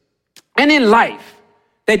scriptures and in life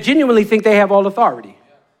that genuinely think they have all authority.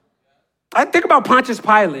 I think about Pontius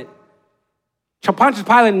Pilate. Pontius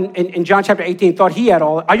Pilate in John chapter 18 thought he had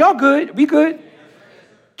all. Are y'all good? We good?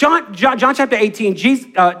 John chapter 18,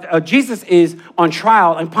 Jesus is on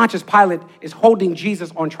trial and Pontius Pilate is holding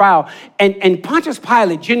Jesus on trial. And Pontius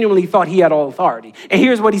Pilate genuinely thought he had all authority. And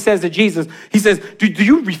here's what he says to Jesus. He says, do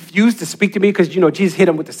you refuse to speak to me? Because, Jesus hit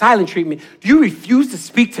him with the silent treatment. Do you refuse to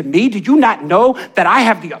speak to me? Do you not know that I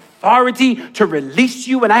have the authority to release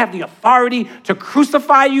you and I have the authority to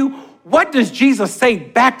crucify you? What does Jesus say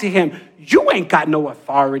back to him? You ain't got no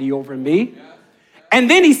authority over me. And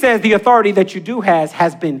then he says the authority that you do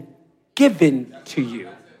has been given to you.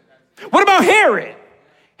 What about Herod?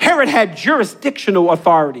 Herod had jurisdictional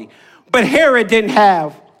authority, but Herod didn't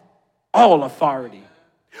have all authority.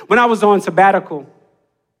 When I was on sabbatical,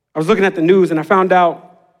 I was looking at the news and I found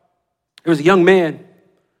out there was a young man,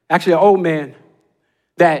 actually an old man,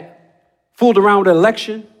 that fooled around with an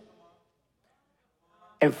election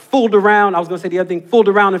and fooled around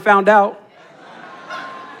and found out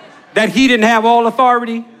that he didn't have all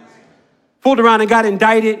authority, fooled around and got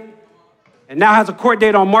indicted, and now has a court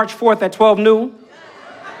date on March 4th at 12 noon.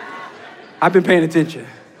 I've been paying attention.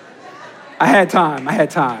 I had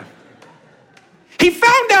time. He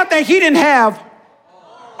found out that he didn't have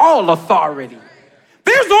all authority.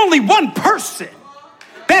 There's only one person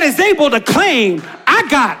that is able to claim, I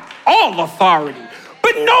got all authority.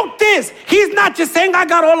 But note this, he's not just saying I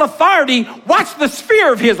got all authority. Watch the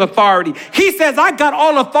sphere of his authority. He says I got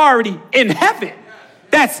all authority in heaven.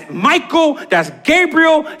 That's Michael, that's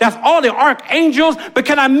Gabriel, that's all the archangels. But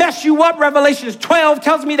can I mess you up? Revelation 12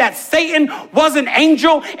 tells me that Satan was an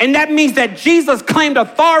angel, and that means that Jesus claimed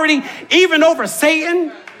authority even over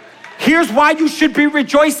Satan. Here's why you should be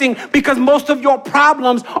rejoicing, because most of your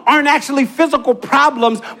problems aren't actually physical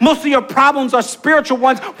problems. Most of your problems are spiritual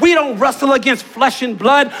ones. We don't wrestle against flesh and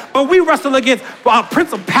blood, but we wrestle against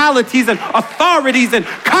principalities and authorities and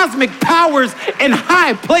cosmic powers in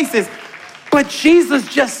high places. But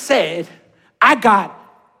Jesus just said, I got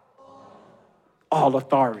all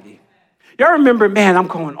authority. Y'all remember, man, I'm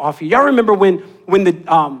going off here. Y'all remember when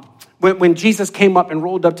Jesus came up and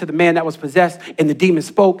rolled up to the man that was possessed and the demon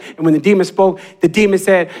spoke? And when the demon spoke, the demon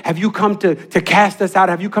said, have you come to cast us out?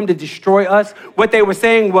 Have you come to destroy us? What they were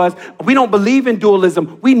saying was, we don't believe in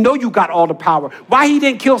dualism. We know you got all the power. Why he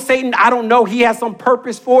didn't kill Satan, I don't know. He has some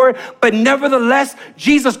purpose for it. But nevertheless,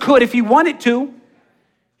 Jesus could, if he wanted to.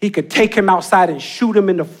 He could take him outside and shoot him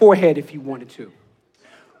in the forehead if he wanted to.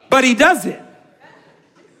 But he doesn't.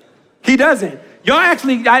 He doesn't. Y'all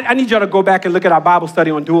actually, I need y'all to go back and look at our Bible study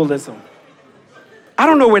on dualism. I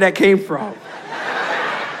don't know where that came from.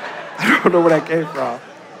 I don't know where that came from.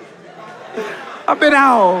 I've been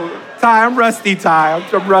out. Ty, I'm rusty, Ty.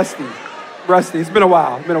 I'm rusty. Rusty. It's been a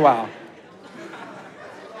while.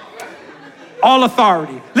 All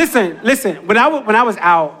authority. Listen. When I was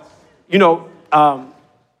out, you know, I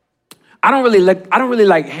don't really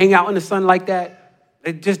like hang out in the sun like that.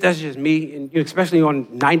 That's just me, and especially on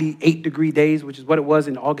 98-degree days, which is what it was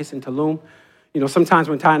in August in Tulum. You know, sometimes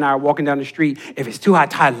when Ty and I are walking down the street, if it's too hot,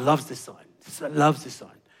 Ty loves the sun. Loves the sun.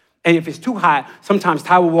 And if it's too hot, sometimes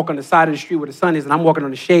Ty will walk on the side of the street where the sun is, and I'm walking on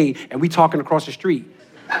the shade, and we talking across the street.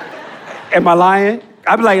 Am I lying?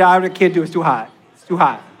 I'd be like, I can't do it. It's too hot. It's too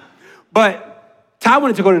hot. But Ty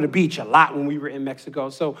wanted to go to the beach a lot when we were in Mexico.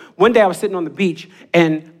 So one day I was sitting on the beach,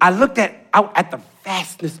 and I looked out at the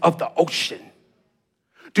vastness of the ocean.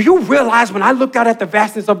 Do you realize when I looked out at the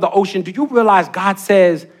vastness of the ocean, do you realize God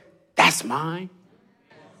says, that's mine?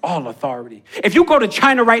 All authority. If you go to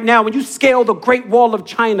China right now, when you scale the Great Wall of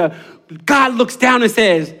China, God looks down and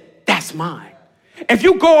says, that's mine. If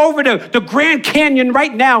you go over to the Grand Canyon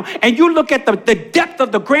right now and you look at the depth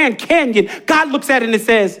of the Grand Canyon, God looks at it and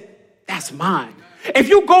says, that's mine. If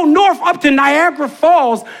you go north up to Niagara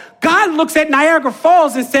Falls, God looks at Niagara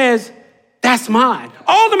Falls and says, that's mine.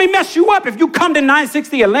 Oh, let me mess you up. If you come to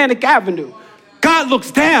 960 Atlantic Avenue, God looks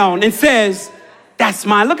down and says, that's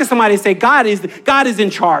mine. Look at somebody and say, God is in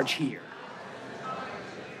charge here.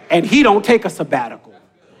 And he don't take a sabbatical.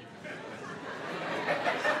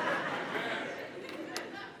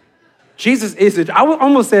 Jesus is it. I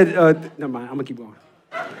almost said, never mind, I'm going to keep going.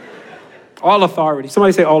 All authority.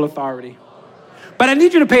 Somebody say all authority. But I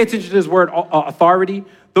need you to pay attention to this word, authority.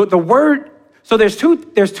 The word, so there's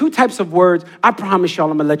two types of words. I promise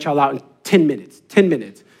y'all I'm going to let y'all out in 10 minutes. 10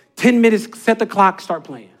 minutes. 10 minutes, set the clock, start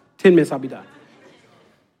playing. 10 minutes, I'll be done.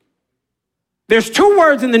 There's two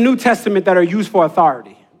words in the New Testament that are used for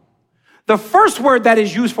authority. The first word that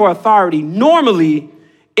is used for authority normally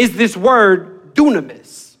is this word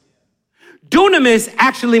dunamis. Dunamis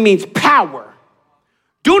actually means power.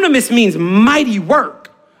 Dunamis means mighty work.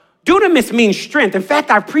 Dunamis means strength. In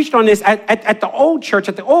fact, I preached on this at the old church,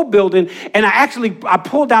 at the old building, and I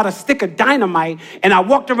pulled out a stick of dynamite, and I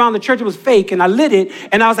walked around the church. It was fake, and I lit it,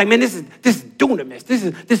 and I was like, man, this is dunamis. This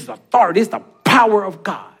is authority. This is the power of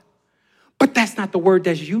God. But that's not the word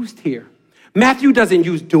that's used here. Matthew doesn't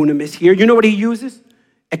use dunamis here. You know what he uses?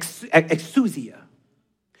 Exousia.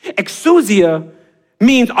 Exousia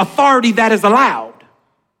means authority that is allowed.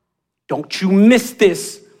 Don't you miss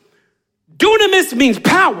this. Dunamis means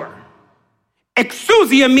power.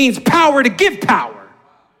 Exousia means power to give power.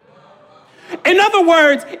 In other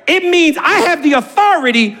words, it means I have the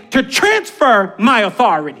authority to transfer my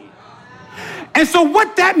authority. And so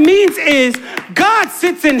what that means is God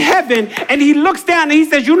sits in heaven and he looks down and he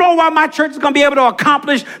says, you know why my church is going to be able to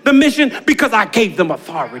accomplish the mission? Because I gave them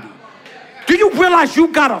authority. Do you realize you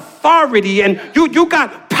got authority and you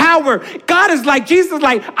got power? God is like, Jesus is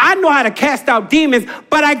like, I know how to cast out demons,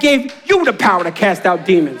 but I gave you the power to cast out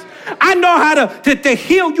demons. I know how to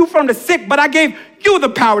heal you from the sick, but I gave you the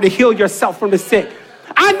power to heal yourself from the sick.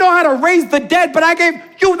 I know how to raise the dead, but I gave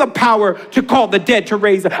you the power to call the dead to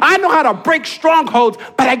raise them. I know how to break strongholds,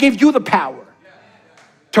 but I gave you the power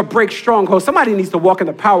to break strongholds. Somebody needs to walk in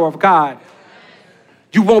the power of God.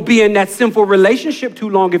 You won't be in that sinful relationship too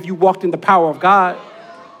long if you walked in the power of God,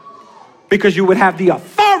 because you would have the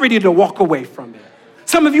authority to walk away from it.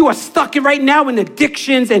 Some of you are stuck right now in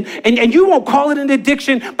addictions, and you won't call it an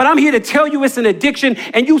addiction, but I'm here to tell you it's an addiction,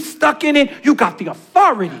 and you stuck in it. You got the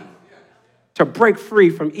authority to break free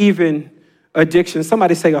from even addiction.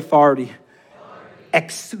 Somebody say authority.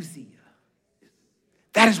 Exousia.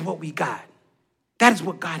 That is what we got. That is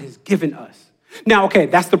what God has given us. Now, okay,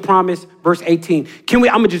 that's the promise, verse 18. I'm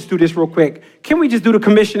going to just do this real quick. Can we just do the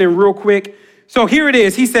commissioning real quick? So here it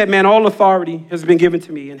is. He said, man, all authority has been given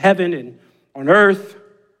to me in heaven and on earth.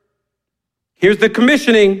 Here's the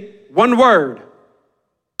commissioning, one word,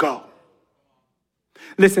 go.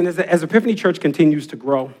 Listen, as Epiphany Church continues to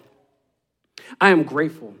grow, I am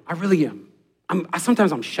grateful. I really am.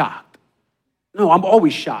 Sometimes I'm shocked. No, I'm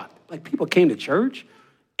always shocked. Like, people came to church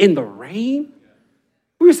in the rain.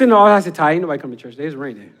 We were sitting there, I said, Ty, ain't nobody come to church. It's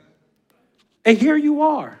raining. And here you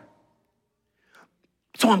are.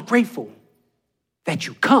 So I'm grateful that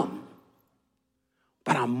you come.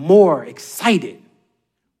 But I'm more excited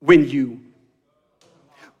when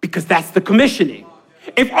because that's the commissioning.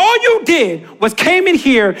 If all you did was came in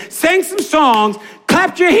here, sang some songs,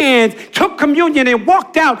 clapped your hands, took communion, and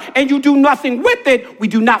walked out, and you do nothing with it, we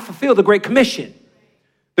do not fulfill the Great Commission.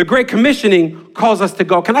 The Great Commissioning calls us to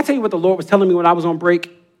go. Can I tell you what the Lord was telling me when I was on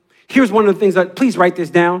break? Here's one of the things please write this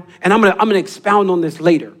down, and I'm gonna expound on this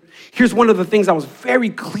later. Here's one of the things I was very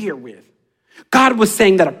clear with. God was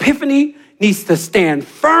saying that Epiphany needs to stand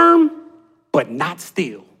firm, but not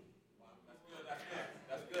still.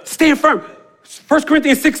 Stand firm. 1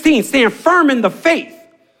 Corinthians 16, stand firm in the faith.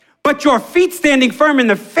 But your feet standing firm in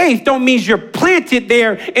the faith don't mean you're planted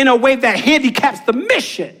there in a way that handicaps the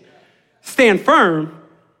mission. Stand firm,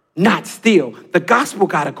 not still. The gospel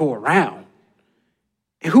got to go around.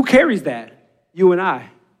 And who carries that? You and I.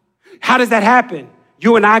 How does that happen?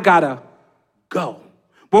 You and I got to go.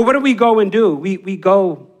 Well, what do we go and do? We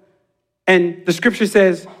go, and the scripture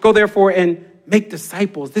says, go therefore and make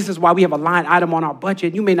disciples. This is why we have a line item on our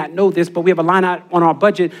budget. You may not know this, but we have a line item on our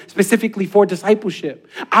budget specifically for discipleship.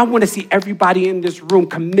 I want to see everybody in this room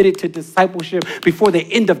committed to discipleship before the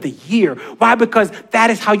end of the year. Why? Because that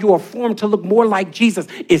is how you are formed to look more like Jesus.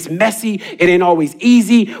 It's messy. It ain't always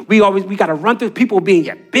easy. We got to run through people being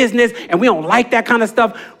your business, and we don't like that kind of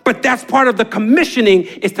stuff. But that's part of the commissioning,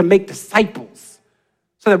 is to make disciples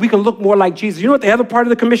so that we can look more like Jesus. You know what the other part of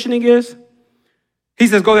the commissioning is? He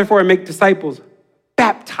says, go therefore and make disciples,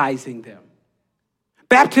 baptizing them.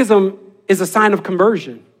 Baptism is a sign of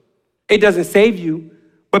conversion. It doesn't save you,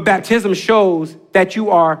 but baptism shows that you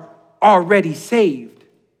are already saved.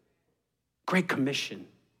 Great Commission.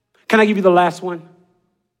 Can I give you the last one?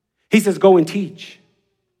 He says, go and teach.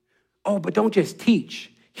 Oh, but don't just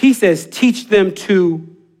teach. He says, teach them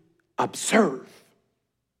to observe.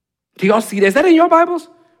 Do y'all see that? Is that in your Bibles?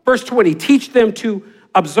 Verse 20, teach them to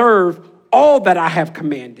observe all that I have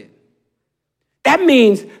commanded. That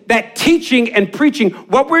means that teaching and preaching,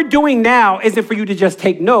 what we're doing now isn't for you to just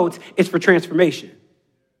take notes, it's for transformation.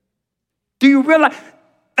 Do you realize,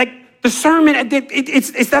 like, the sermon,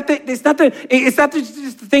 it's not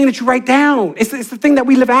just the thing that you write down. It's the thing that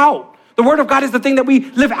we live out. The word of God is the thing that we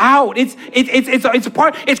live out. It's a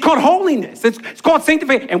part. It's called holiness. It's called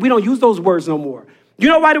sanctification, and we don't use those words no more. You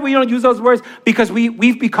know why we don't use those words? Because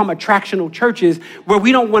we've become attractional churches where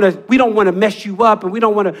we don't want to mess you up, and we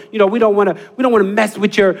don't want to mess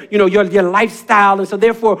with your lifestyle, and so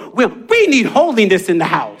therefore we need holiness in the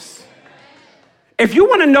house. If you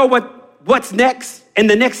want to know what's next and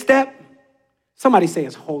the next step, somebody say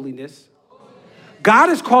it's holiness. God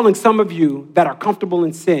is calling some of you that are comfortable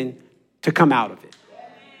in sin to come out of it.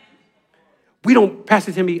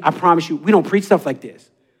 Pastor Timmy, I promise you, we don't preach stuff like this.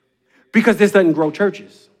 Because this doesn't grow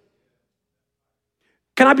churches.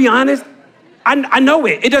 Can I be honest? I know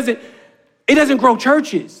it. It doesn't grow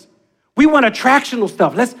churches. We want attractional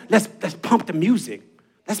stuff. Let's pump the music.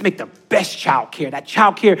 Let's make the best child care. That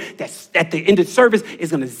child care that's at the end of service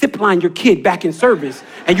is gonna zip line your kid back in service,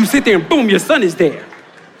 and you sit there and boom, your son is there.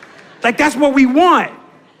 Like, that's what we want.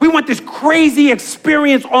 We want this crazy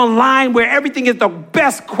experience online where everything is the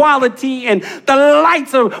best quality and the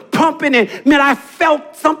lights are pumping. And man, I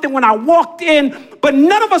felt something when I walked in, but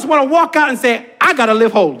none of us want to walk out and say, I got to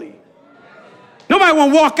live holy. Nobody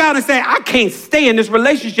want to walk out and say, I can't stay in this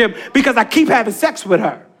relationship because I keep having sex with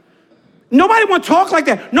her. Nobody want to talk like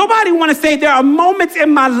that. Nobody want to say there are moments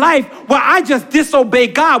in my life where I just disobey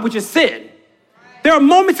God, which is sin. There are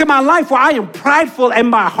moments in my life where I am prideful in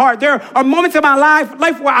my heart. There are moments in my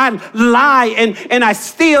life where I lie and I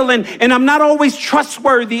steal and I'm not always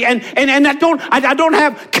trustworthy and I don't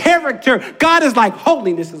have character. God is like,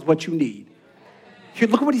 holiness is what you need. Here,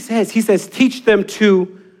 look at what he says. He says, teach them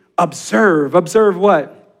to observe. Observe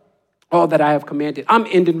what? All that I have commanded. I'm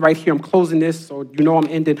ending right here. I'm closing this, so you know I'm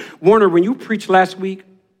ending. Warner, when you preached last week,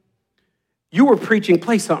 you were preaching,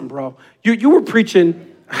 play something, bro. You were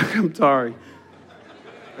preaching, I'm sorry.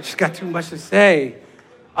 I just got too much to say.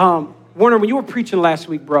 Warner, when you were preaching last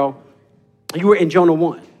week, bro, you were in Jonah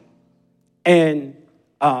 1. And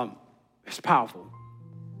it's powerful.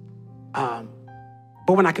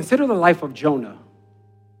 But when I consider the life of Jonah,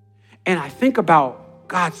 and I think about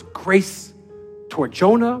God's grace toward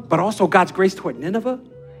Jonah, but also God's grace toward Nineveh,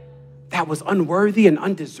 that was unworthy and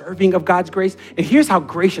undeserving of God's grace. And here's how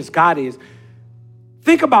gracious God is.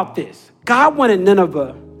 Think about this. God wanted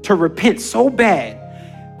Nineveh to repent so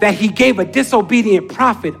bad that he gave a disobedient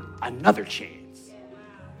prophet another chance.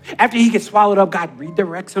 After he gets swallowed up, God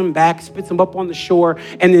redirects him back, spits him up on the shore.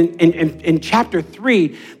 And then in chapter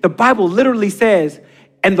 3, the Bible literally says,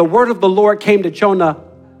 and the word of the Lord came to Jonah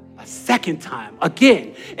a second time.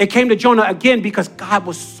 Again, it came to Jonah again because God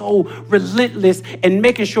was so relentless in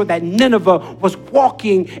making sure that Nineveh was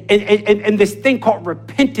walking in this thing called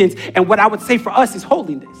repentance. And what I would say for us is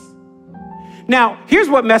holiness. Now, here's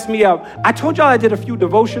what messed me up. I told y'all I did a few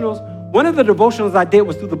devotionals. One of the devotionals I did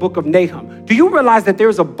was through the book of Nahum. Do you realize that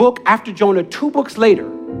there's a book after Jonah, 2 books later,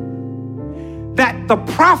 that the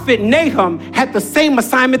prophet Nahum had the same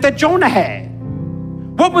assignment that Jonah had?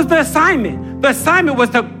 What was the assignment? The assignment was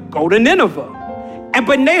to go to Nineveh.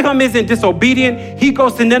 But Nahum isn't disobedient. He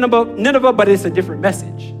goes to Nineveh, but it's a different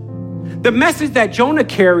message. The message that Jonah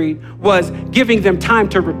carried was giving them time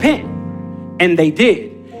to repent, and they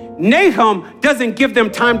did. Nahum doesn't give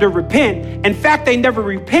them time to repent. In fact, they never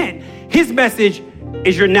repent. His message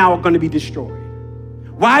is you're now going to be destroyed.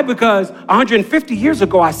 Why? Because 150 years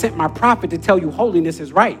ago, I sent my prophet to tell you holiness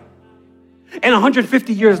is right. And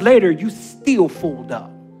 150 years later, you still fooled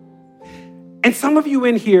up. And some of you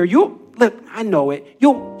in here, look, I know it.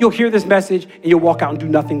 You'll hear this message and you'll walk out and do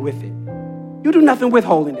nothing with it. You do nothing with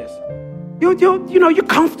holiness. You're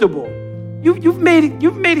comfortable. You've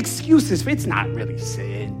made excuses. It's not really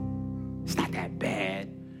sin. It's not that bad.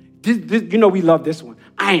 We love this one.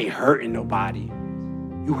 I ain't hurting nobody.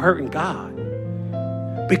 You hurting God.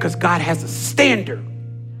 Because God has a standard.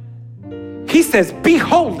 He says, be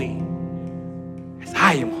holy as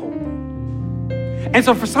I am holy. And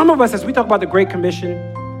so for some of us, as we talk about the Great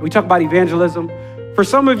Commission, we talk about evangelism. For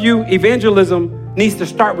some of you, evangelism needs to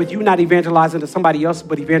start with you not evangelizing to somebody else,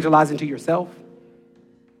 but evangelizing to yourself.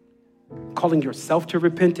 Calling yourself to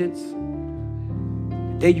repentance.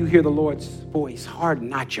 The day you hear the Lord's voice, harden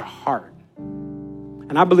not your heart.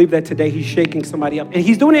 And I believe that today he's shaking somebody up. And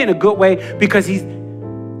he's doing it in a good way because you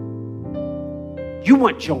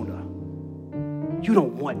want Jonah. You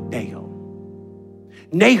don't want Nahum.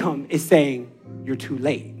 Nahum is saying, you're too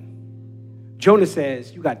late. Jonah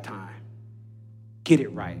says, you got time. Get it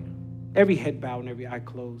right. Every head bowed and every eye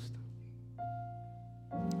closed.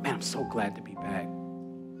 Man, I'm so glad to be back.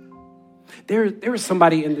 There is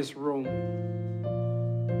somebody in this room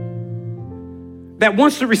that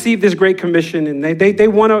wants to receive this Great Commission, and they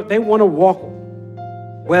want to walk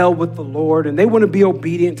well with the Lord, and they want to be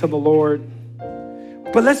obedient to the Lord.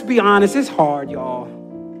 But let's be honest, it's hard, y'all.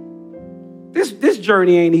 This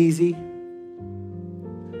journey ain't easy.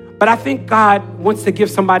 But I think God wants to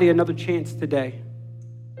give somebody another chance today.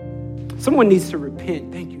 Someone needs to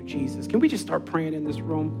repent. Thank you, Jesus. Can we just start praying in this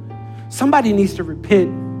room? Somebody needs to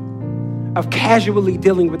repent of casually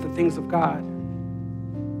dealing with the things of God.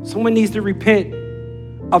 Someone needs to repent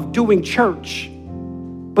of doing church,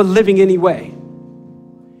 but living anyway.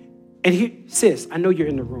 And here, sis, I know you're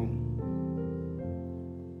in the room.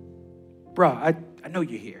 Bruh, I know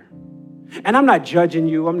you're here. And I'm not judging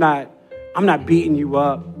you. I'm not beating you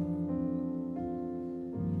up.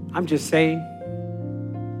 I'm just saying,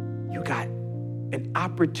 you got an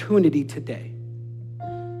opportunity today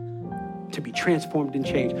to be transformed and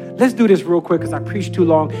changed. Let's do this real quick because I preached too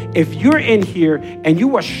long. If you're in here and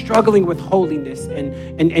you are struggling with holiness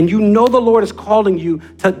and you know the Lord is calling you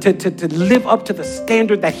to live up to the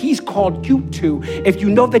standard that he's called you to, if you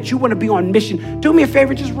know that you want to be on mission, do me a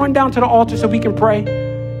favor, just run down to the altar so we can pray.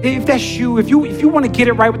 If that's you, if you want to get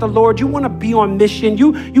it right with the Lord, you want to be on mission,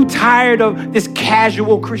 you tired of this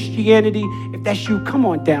casual Christianity, if that's you, come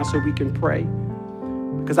on down so we can pray.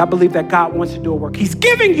 Because I believe that God wants to do a work. He's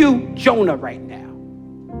giving you Jonah right now.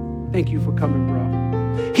 Thank you for coming,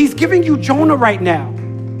 bro. He's giving you Jonah right now.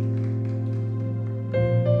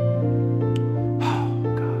 Oh,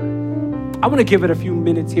 God. I want to give it a few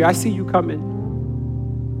minutes here. I see you coming.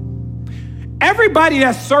 Everybody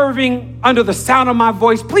that's serving under the sound of my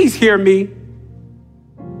voice, please hear me.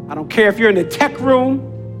 I don't care if you're in the tech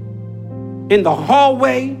room, in the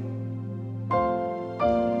hallway.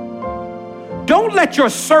 Don't let your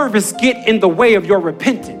service get in the way of your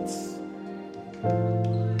repentance.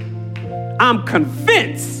 I'm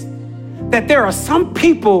convinced that there are some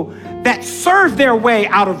people that serve their way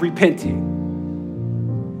out of repenting.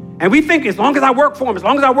 And we think as long as I work for him,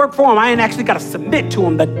 I ain't actually got to submit to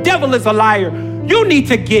him. The devil is a liar. You need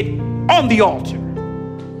to get on the altar.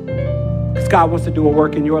 Because God wants to do a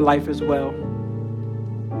work in your life as well.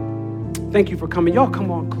 Thank you for coming. Y'all come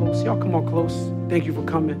on close. Y'all come on close. Thank you for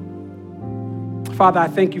coming. Father, I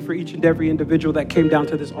thank you for each and every individual that came down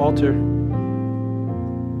to this altar.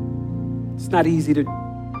 It's not easy to,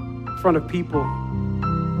 in front of people,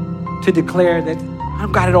 to declare that I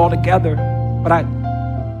don't got it all together, but I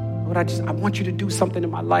want you to do something in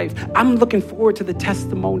my life. I'm looking forward to the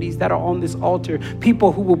testimonies that are on this altar.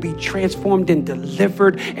 People who will be transformed and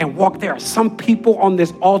delivered and walk. There are some people on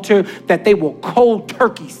this altar that they will cold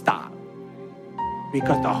turkey stop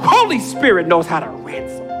because the Holy Spirit knows how to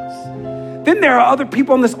ransom us. Then there are other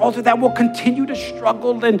people on this altar that will continue to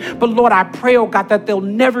struggle. But Lord, I pray, oh God, that they'll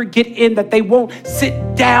never get in, that they won't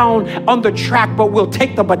sit down on the track, but will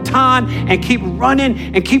take the baton and keep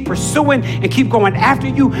running and keep pursuing and keep going after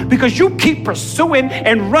you, because you keep pursuing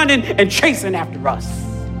and running and chasing after us.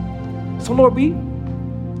 So Lord, we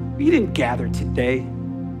didn't gather today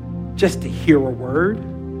just to hear a word.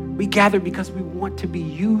 We gathered because we want to be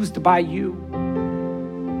used by you.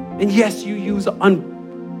 And yes, you use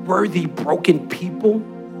unworthy, broken people.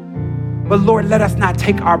 But Lord, let us not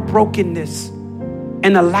take our brokenness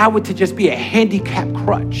and allow it to just be a handicap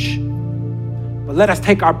crutch. But let us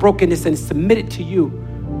take our brokenness and submit it to you,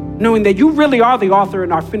 knowing that you really are the author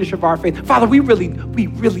and our finisher of our faith. Father, we really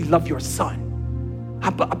love your son.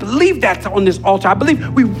 I believe that's on this altar. I believe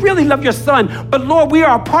we really love your son. But Lord, we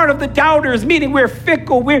are a part of the doubters, meaning we're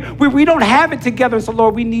fickle. We don't have it together. So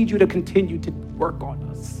Lord, we need you to continue to work on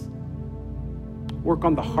us. Work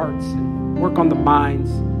on the hearts and work on the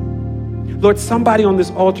minds. Lord, somebody on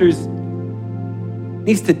this altar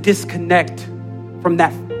needs to disconnect from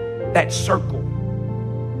that circle.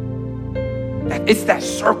 It's that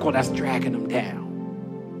circle that's dragging them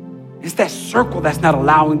down. It's that circle that's not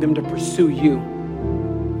allowing them to pursue you.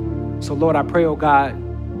 So Lord, I pray, oh God,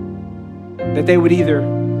 that they would either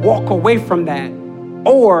walk away from that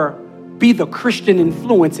or be the Christian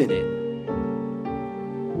influence in it.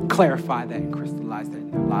 Clarify that and crystallize that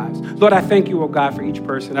in their lives. Lord, I thank you, oh God, for each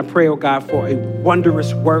person. I pray, oh God, for a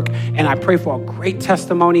wondrous work, and I pray for a great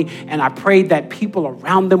testimony, and I pray that people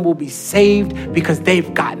around them will be saved because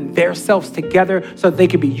they've gotten themselves together so that they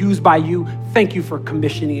can be used by you. Thank you for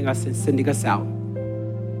commissioning us and sending us out.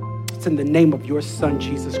 It's in the name of your son,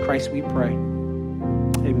 Jesus Christ, we pray.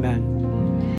 Amen.